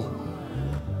mother-in-law.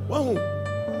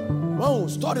 Wow,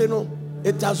 story, no.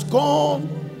 It has gone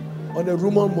on a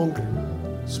rumor mongering.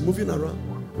 It's moving around.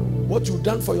 What you've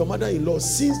done for your mother-in-law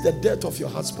since the death of your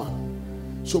husband.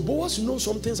 So Boaz knows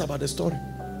some things about the story.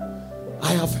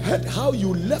 I have heard how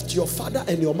you left your father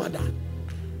and your mother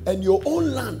and your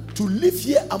own land to live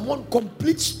here among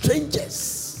complete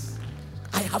strangers.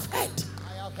 I have heard.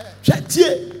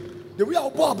 The way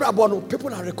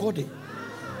people are recording.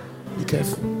 Be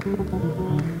careful.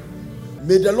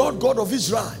 May the Lord God of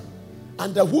Israel,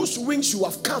 under whose wings you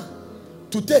have come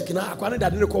to take. She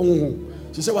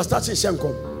said,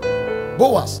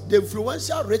 Boaz, the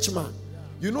influential rich man.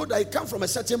 You know that he comes from a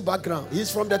certain background. He's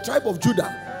from the tribe of Judah.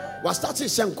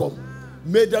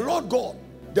 May the Lord God,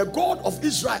 the God of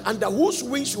Israel, under whose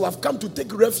wings you have come to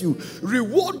take refuge,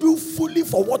 reward you fully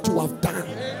for what you have done.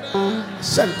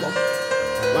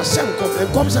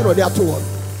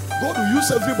 God will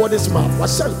use everybody's mouth.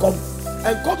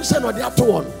 And come send on the other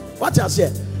one. What I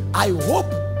said, I hope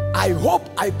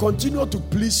I continue to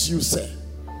please you, sir.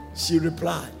 She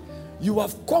replied, you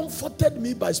have comforted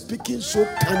me by speaking so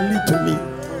kindly to me.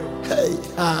 Hey,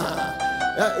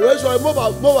 where's a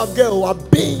Moab girl who have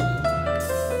been?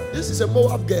 This is a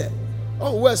Moab girl.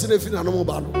 Oh, where's the fin?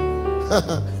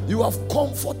 You have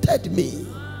comforted me.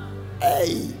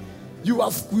 Hey, you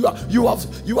have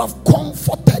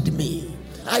comforted me.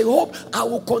 I hope I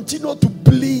will continue to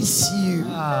please you.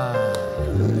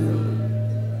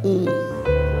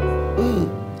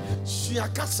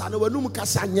 Siakasa no wenum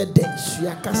kasa nyede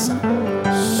siakasa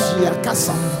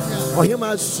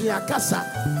ohima siakasa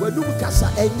wenum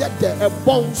kasa enyede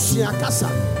ebon siakasa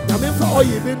na me fa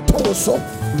oyi bi to so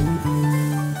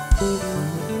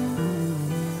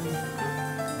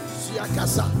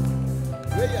siakasa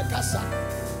we yakasa.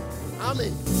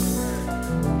 Amen.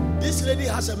 This lady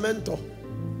has a mentor.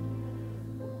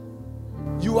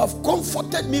 You have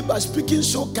comforted me by speaking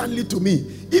so kindly to me,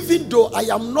 even though I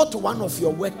am not one of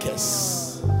your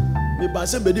workers.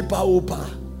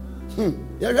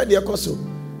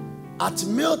 At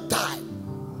mealtime,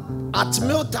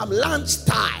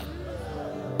 lunchtime,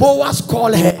 Boaz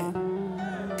called her.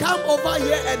 Come over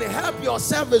here and help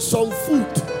yourself with some food.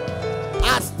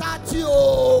 I start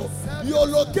you. Your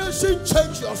location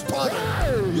change your story.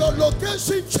 Your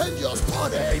location change your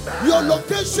story. Your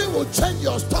location will change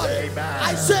your story.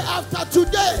 I say after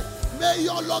today, may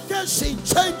your location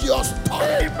change your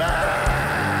story.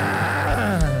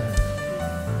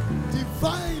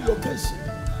 Divine location.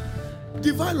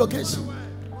 Divine location.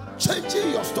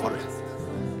 Changing your story.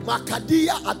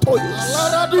 Makadia Atoyos.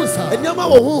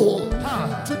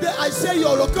 Today I say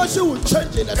your location will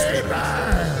change in the spirit.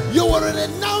 You will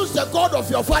renounce the God of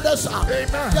your father's house,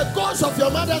 the gods of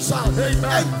your mother's house,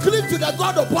 and cleave to the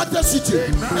God of Water City,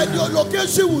 and your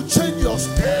location will change your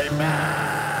story.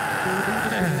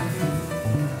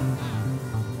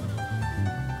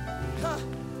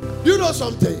 You know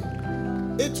something?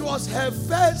 It was her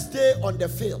first day on the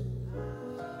field.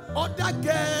 Other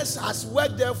girls has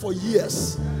worked there for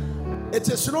years. It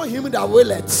is not him that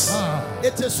will it.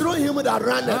 It is not him that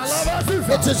ran it.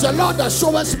 It is the Lord that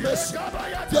shows us mercy.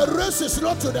 The race is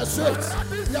not to the swift.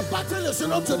 The battle is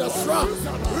not to the strong.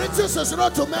 Riches is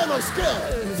not to men of skill.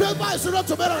 Favor is not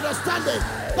to men of understanding.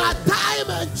 But time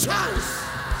and chance.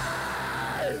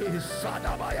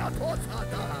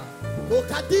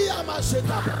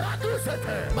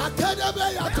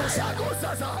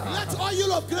 Let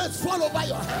oil of grace fall over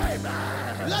your head.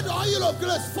 Let the oil of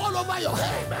grace fall over your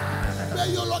head.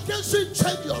 May your location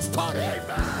change your story.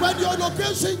 When your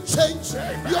location changes,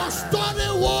 your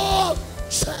story will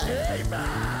change.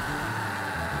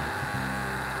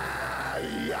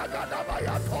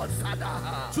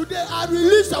 Today I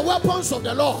release the weapons of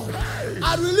the Lord.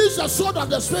 I release the sword of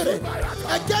the Spirit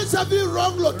against every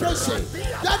wrong location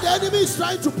that the enemy is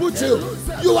trying to put you.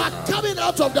 You are coming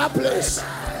out of that place.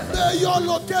 May your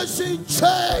location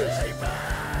change.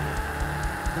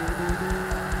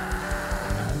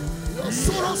 Your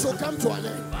sorrows will come to an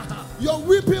end. Your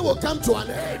weeping will come to an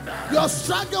end. Your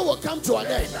struggle will come to an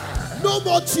end. No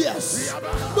more tears.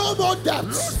 No more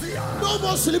debts. No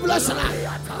more sleepless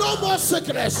night. No more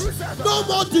sickness. No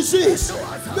more disease.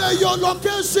 May your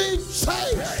location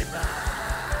change.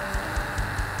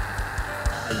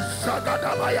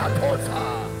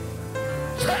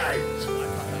 Change.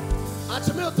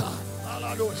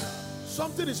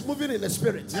 Something is moving in the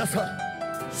spirit. Yes, sir.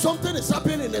 Something is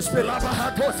happening in the spirit.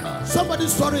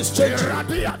 Somebody's story is changing.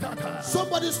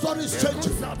 Somebody's story is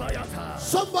changing.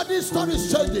 Somebody's story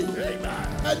is changing.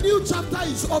 A new chapter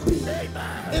is open.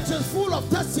 It is full of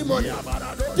testimony.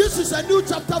 This is a new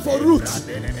chapter for Ruth.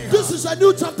 This is a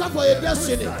new chapter for your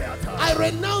destiny. I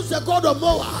renounce the God of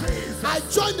Moab. I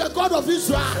join the God of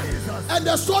Israel. And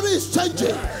the story is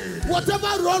changing.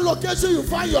 Whatever wrong location you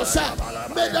find yourself,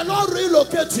 may the Lord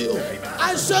relocate you.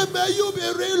 I say, may you be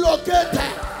relocated.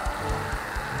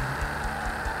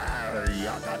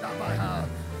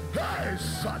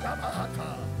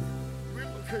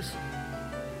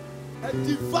 A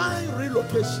divine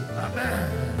relocation. Amen.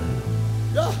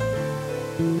 Yeah.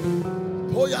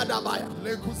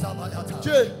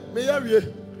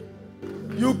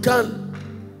 You can.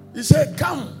 He said,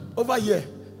 come over here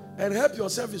and help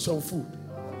yourself with some food.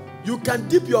 You can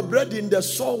dip your bread in the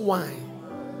sour wine.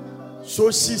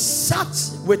 So she sat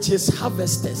with his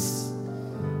harvesters,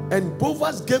 and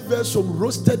Boaz gave her some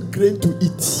roasted grain to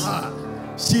eat.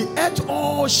 She ate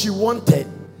all she wanted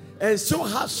and still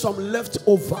had some left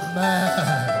over.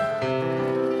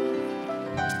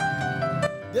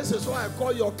 This is why I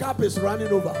call your cup is running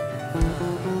over.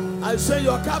 I say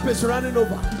your cup is running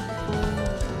over.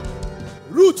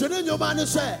 Ruth and your man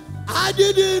said, I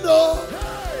didn't know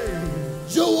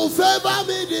you will favor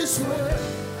me this way.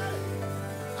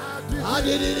 I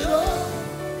didn't know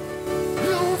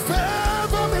you will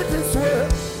favor me this way.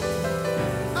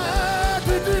 I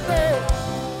didn't know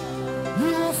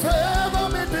you will favor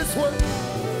me this way.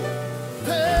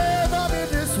 Favor me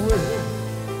this way.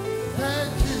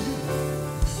 Thank you.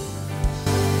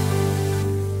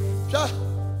 Yeah.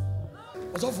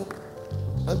 What's awful?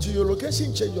 Until your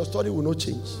location change, your story will not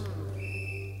change.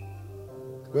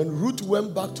 When Ruth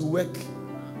went back to work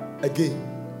again,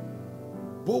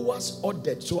 Boaz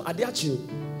ordered. So Adiachi,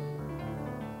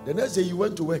 the next day he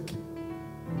went to work.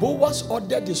 Boaz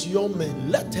ordered this young man,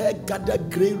 let her gather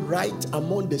grain right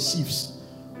among the sheaves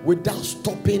without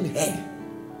stopping her.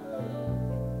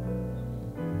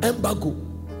 Embargo.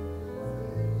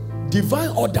 Divine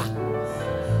order.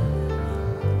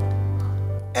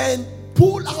 And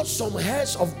pull out some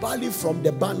hairs of barley from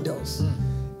the bundles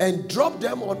and drop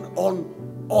them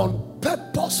on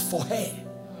purpose for her.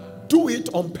 Do it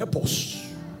on purpose.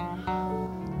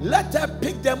 Let her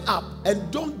pick them up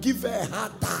and don't give her a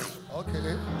hard time.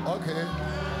 Okay.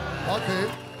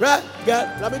 Right, girl,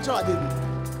 let me tell you.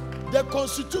 The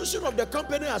constitution of the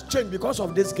company has changed because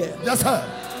of this girl. Yes, sir.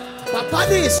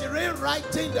 Papa is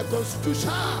rewriting the constitution.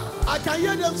 I can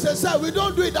hear them say, sir, we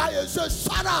don't do it. I say,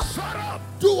 shut up. Shut up.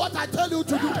 Do what I tell you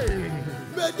to do.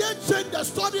 May they change the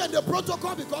story and the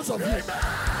protocol because of you.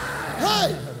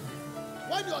 Hey,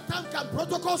 when your time comes,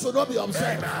 protocols will not be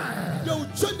observed. They will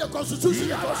change the constitution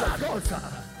because of you.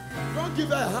 Don't give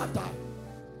her a hard time.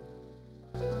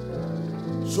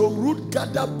 So Ruth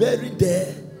gathered buried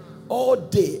there all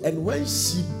day, and when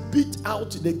she beat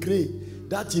out the grain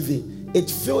that evening, it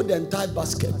filled the entire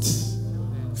basket.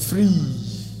 Free.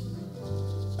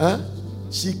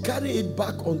 She carried it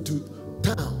back onto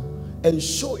town and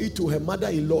showed it to her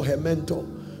mother-in-law, her mentor.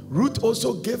 Ruth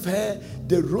also gave her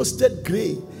the roasted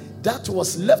grain that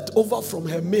was left over from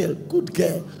her meal. Good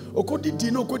girl.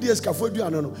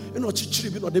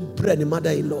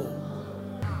 Mother-in-law.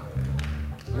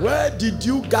 Where did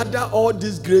you gather all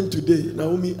this grain today?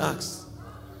 Naomi asked.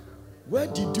 Where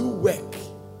did you work?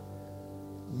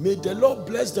 May the Lord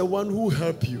bless the one who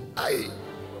helped you. Aye.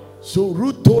 So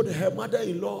Ruth told her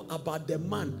mother-in-law about the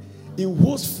man in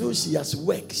whose field she has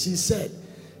worked. She said,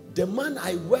 the man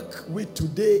I work with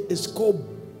today is called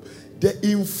the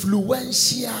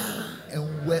influential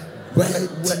and wealthy.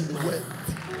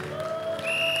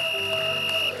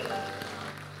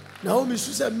 Naomi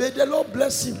said, may the Lord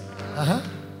bless him.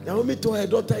 Naomi told her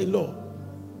daughter-in-law,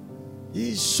 he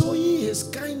is showing his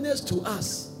kindness to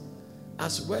us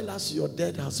as well as your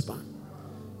dead husband.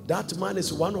 That man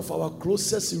is one of our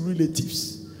closest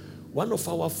relatives, one of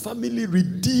our family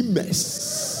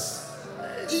redeemers.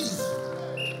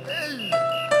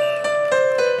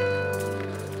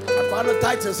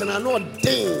 Titles and I know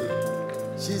dang.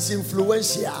 She's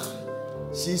influential.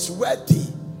 She's wealthy.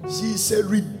 She's a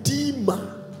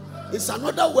redeemer. It's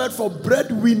another word for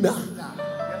breadwinner.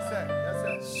 Yes, sir.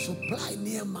 Yes, sir. Supply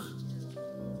near man.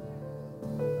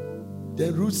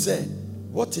 Then Ruth said,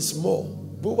 what is more,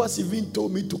 Boaz even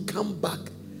told me to come back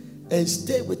and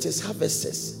stay with his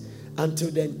harvesters until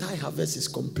the entire harvest is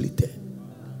completed.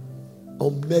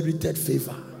 Unmerited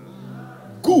favor.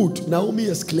 Good, Naomi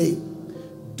exclaimed.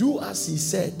 Do as he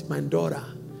said, my daughter.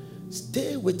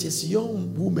 Stay with his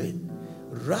young woman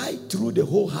right through the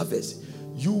whole harvest.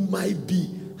 You might be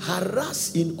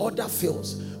harassed in other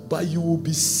fields, but you will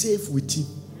be safe with him.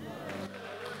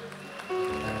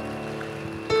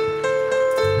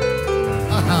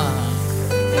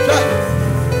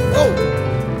 Oh,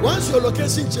 once your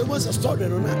location change, once a story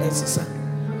on that,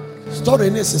 story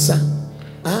necessary.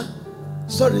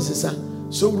 Story necessary.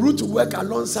 So Ruth worked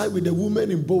alongside with the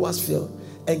women in Boaz field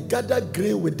and gathered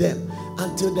grain with them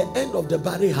until the end of the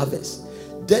barley harvest.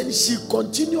 Then she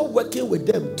continued working with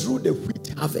them through the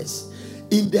wheat harvest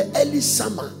in the early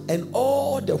summer, and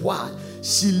all the while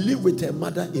she lived with her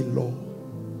mother-in-law.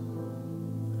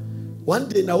 One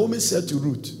day Naomi said to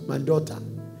Ruth, my daughter,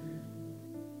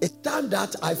 it's time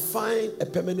that I find a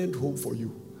permanent home for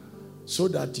you so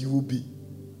that you will be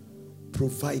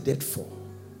provided for.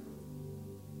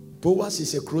 Boaz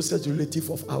is a closest relative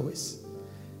of ours,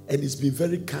 and he's been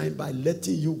very kind by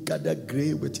letting you gather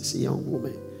grain with his young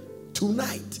woman.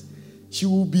 Tonight, she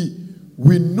will be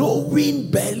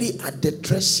winnowing barley at the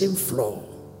threshing floor.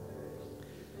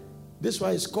 This is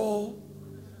why it's called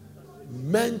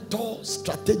mental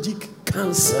strategic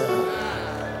cancer.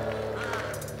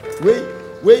 Wait,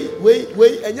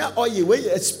 and yeah, oh yeah, wait,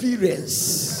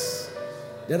 experience.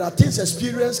 There are things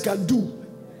experience can do.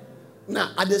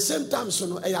 Now, at the same time, so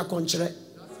no, I control.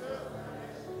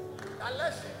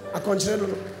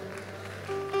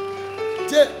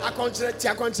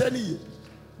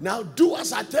 Now do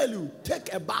as I tell you.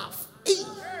 Take a bath.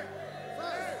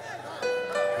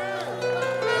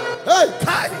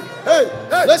 Hey,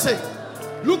 listen.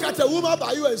 Look at a woman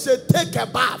by you and say, take a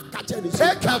bath.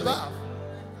 Take a bath.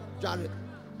 Jared.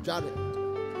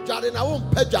 I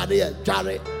won't pay Jared.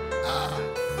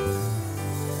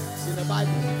 It's in the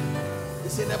Bible.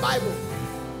 It's in the Bible.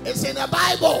 It's in the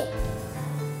Bible.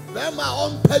 Then my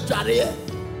own pay Jared.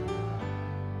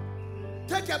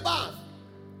 Take a bath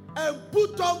and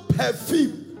put on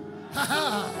perfume.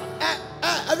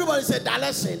 Everybody say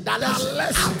Dalessin.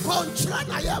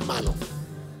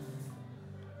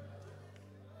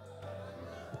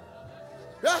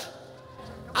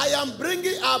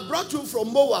 I brought you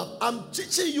from Moab. I'm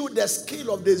teaching you the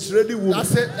skill of the Israeli woman.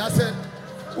 That's it.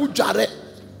 Ujare.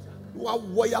 You are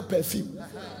warrior perfume.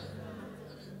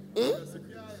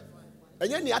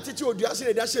 And then the attitude you are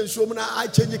saying that I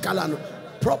change color.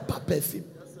 Proper perfume.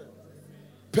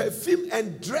 Perfume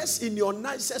and dress in your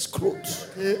nicest clothes.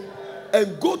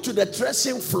 And go to the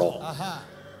dressing floor.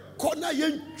 Corner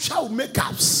yen chow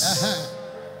makeups.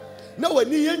 Now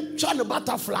when you chow the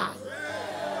butterfly.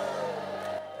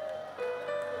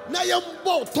 Now you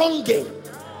bow tongue.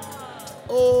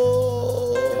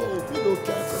 Oh, you don't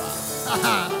care.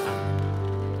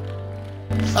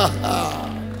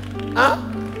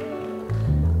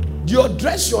 You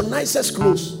dress your nicest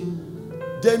clothes.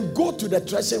 Then go to the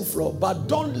threshing floor, but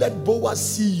don't let Boaz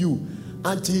see you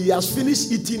until he has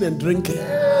finished eating and drinking.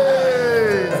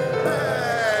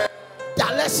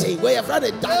 Dalesi, where your friend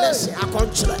is Dalesi, I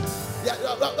control.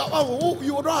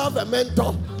 You don't have a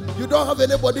mentor. You don't have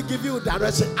anybody give you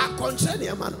direction. I control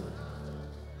your man.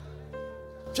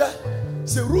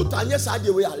 Say Ruth and yes,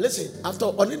 listen.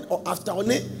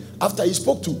 After he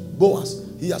spoke to Boaz,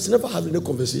 he has never had any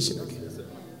conversation again.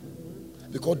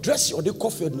 Because dress or the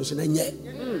coffee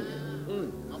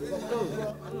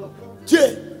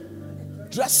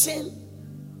dressing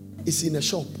is in a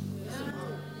shop.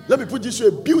 Let me put this way: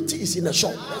 beauty is in a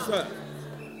shop.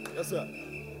 Yes, sir.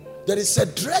 There is a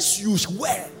dress you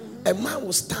wear, a man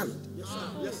will stand.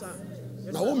 Yes, sir.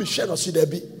 Naomi Sheno see there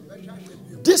be.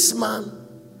 This man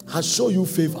has shown you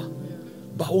favor,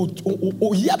 but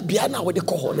yeah, biana with the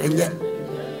kohon and yet.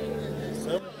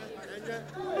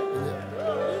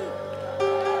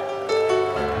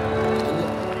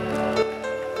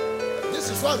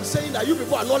 I'm saying that you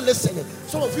people are not listening.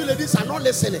 Some of you ladies are not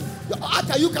listening. How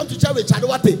can you come to church with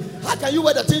Chadwate? How can you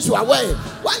wear the things you are wearing?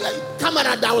 Why are you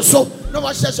camera down so? No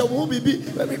one says, "Who be?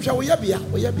 Shall we be?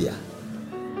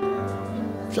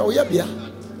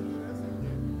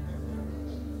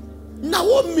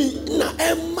 Naomi, na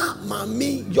Emma,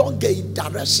 Mami, young gay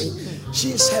direction.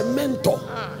 She is her mentor.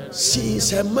 She is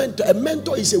her mentor. A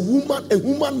mentor is a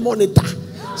woman monitor.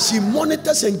 She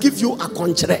monitors and gives you a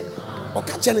contract.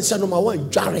 Okay, say number one,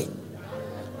 Jare.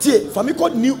 Family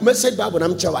called new message Bible.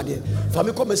 I'm chawade.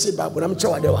 Family called message Bible. I'm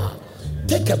chawade.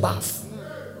 Take a bath.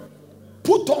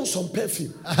 Put on some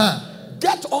perfume.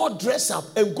 Get all dressed up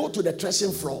and go to the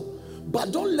threshing floor.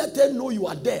 but don't let her know you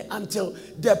are there until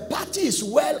the party is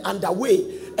well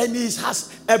underway and he has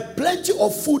a plenty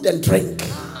of food and drink.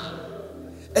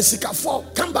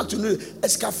 Esikafo, come back to me.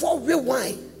 Esikafo, we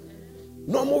wine.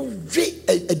 No more we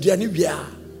a dianibia.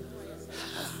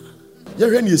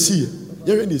 You see.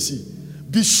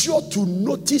 Be sure to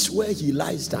notice where he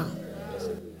lies down.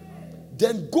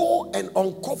 Then go and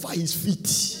uncover his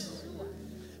feet.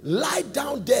 Lie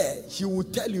down there, he will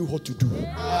tell you what to do.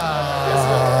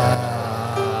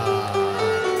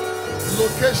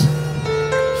 Location.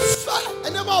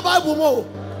 And then my Bible more.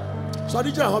 So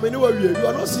did you how many were you? You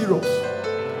are not serious.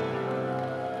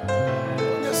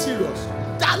 You're serious.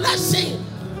 That lesson.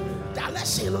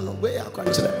 No, where are you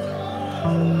going to?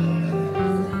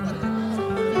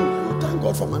 Thank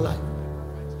God for my life.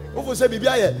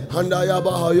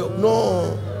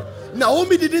 No.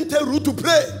 Naomi didn't tell Ruth to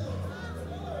pray.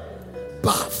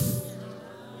 Bath.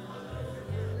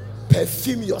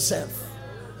 Perfume yourself.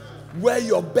 Wear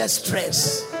your best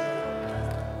dress.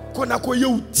 Konako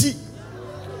yuti.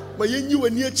 Mayenyi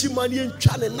weni echi mani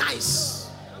enchane nice.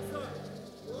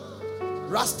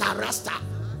 Rasta.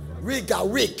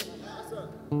 Wig.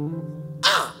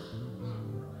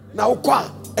 Now kwa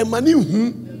emani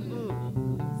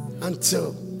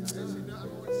until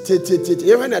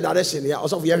you're in a direction here.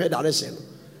 Also, you're in a direction.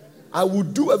 I will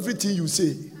do everything you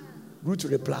say. Ruth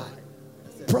reply.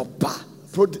 Proper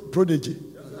prodigy.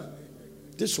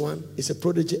 This one is a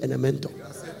prodigy and a mentor.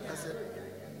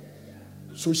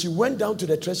 So she went down to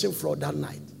the threshing floor that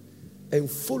night and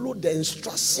followed the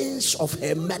instructions of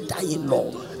her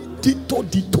mother-in-law. Dito.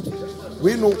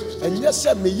 We know, and yes,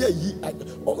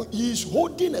 he is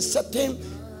holding a certain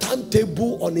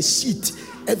timetable on a sheet.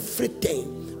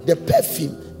 Everything, the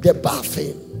perfume, the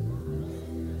bathing.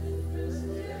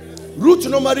 Ruth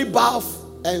normally bath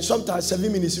and sometimes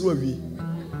 7 minutes away.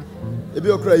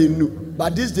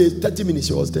 But this day 30 minutes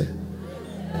she was there.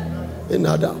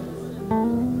 Another.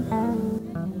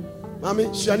 Mommy,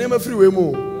 she name a freeway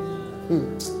more.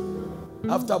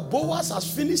 After Boaz has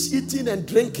finished eating and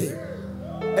drinking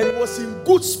and was in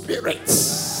good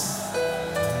spirits,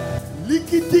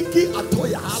 Likitiki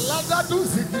atoya.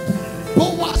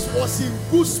 Boaz was in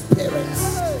good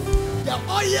spirits. The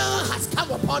oil has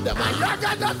come upon the man.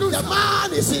 The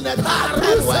man is in a dark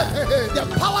way. The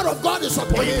power of God is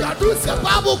upon him. The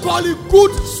Bible calls it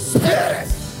good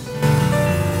spirits.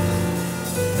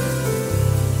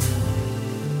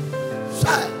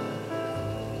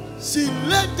 She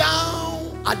lay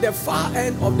down at the far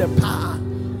end of the path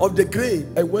of the grave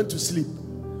and went to sleep.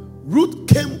 Ruth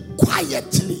came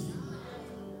quietly,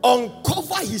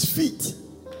 uncovered his feet,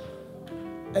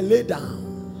 and lay down.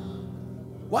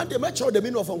 One day, make sure the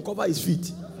meaning of uncover his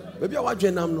feet. Maybe I want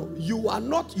you know.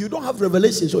 You don't have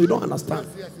revelation, so you don't understand.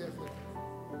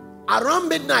 Around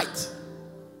midnight,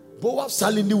 Boaz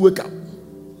suddenly wake up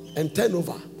and turn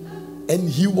over, and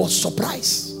he was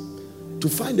surprised to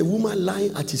find a woman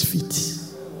lying at his feet.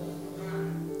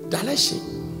 Direction.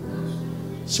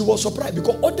 She was surprised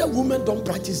because other women don't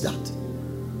practice that.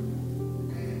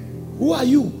 Who are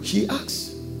you? She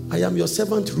asked. I am your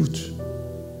servant Ruth.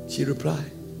 She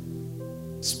replied,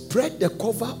 spread the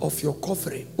cover of your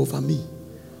covering over me,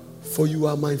 for you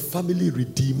are my family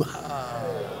redeemer.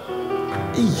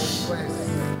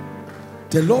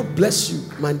 The Lord bless you,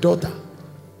 my daughter.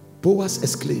 Boaz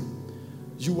exclaimed,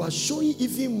 you are showing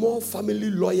even more family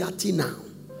loyalty now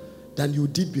than you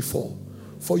did before,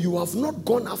 for you have not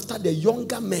gone after the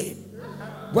younger men,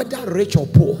 whether rich or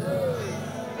poor.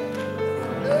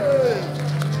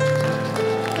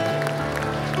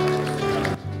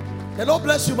 The Lord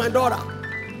bless you, my daughter.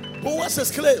 Boaz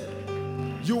exclaimed,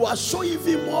 you are showing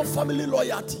even more family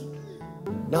loyalty.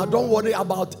 Now don't worry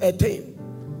about a thing.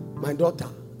 My daughter,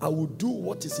 I will do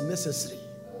what is necessary.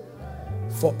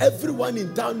 For everyone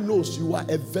in town knows you are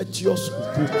a virtuous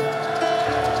woman.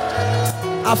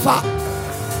 Afa.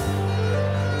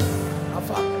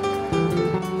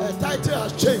 Her title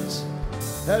has changed.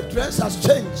 Her dress has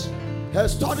changed. Her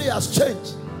story has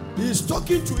changed. He is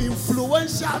talking to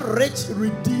influential rich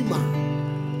redeemer.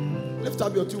 Lift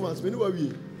up your 2 hands.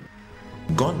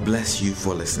 God bless you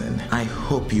for listening. I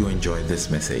hope you enjoyed this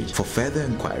message. For further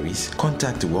inquiries,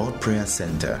 contact World Prayer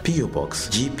Center, P.O. Box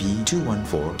GP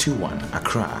 21421,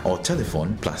 Accra, or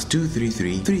telephone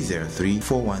 +233 303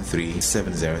 413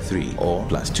 703 or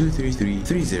 +233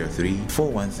 303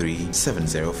 413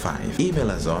 705.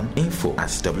 Email us on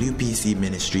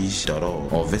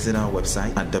info@wpcministries.org or visit our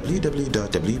website at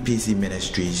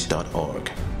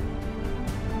www.wpcministries.org.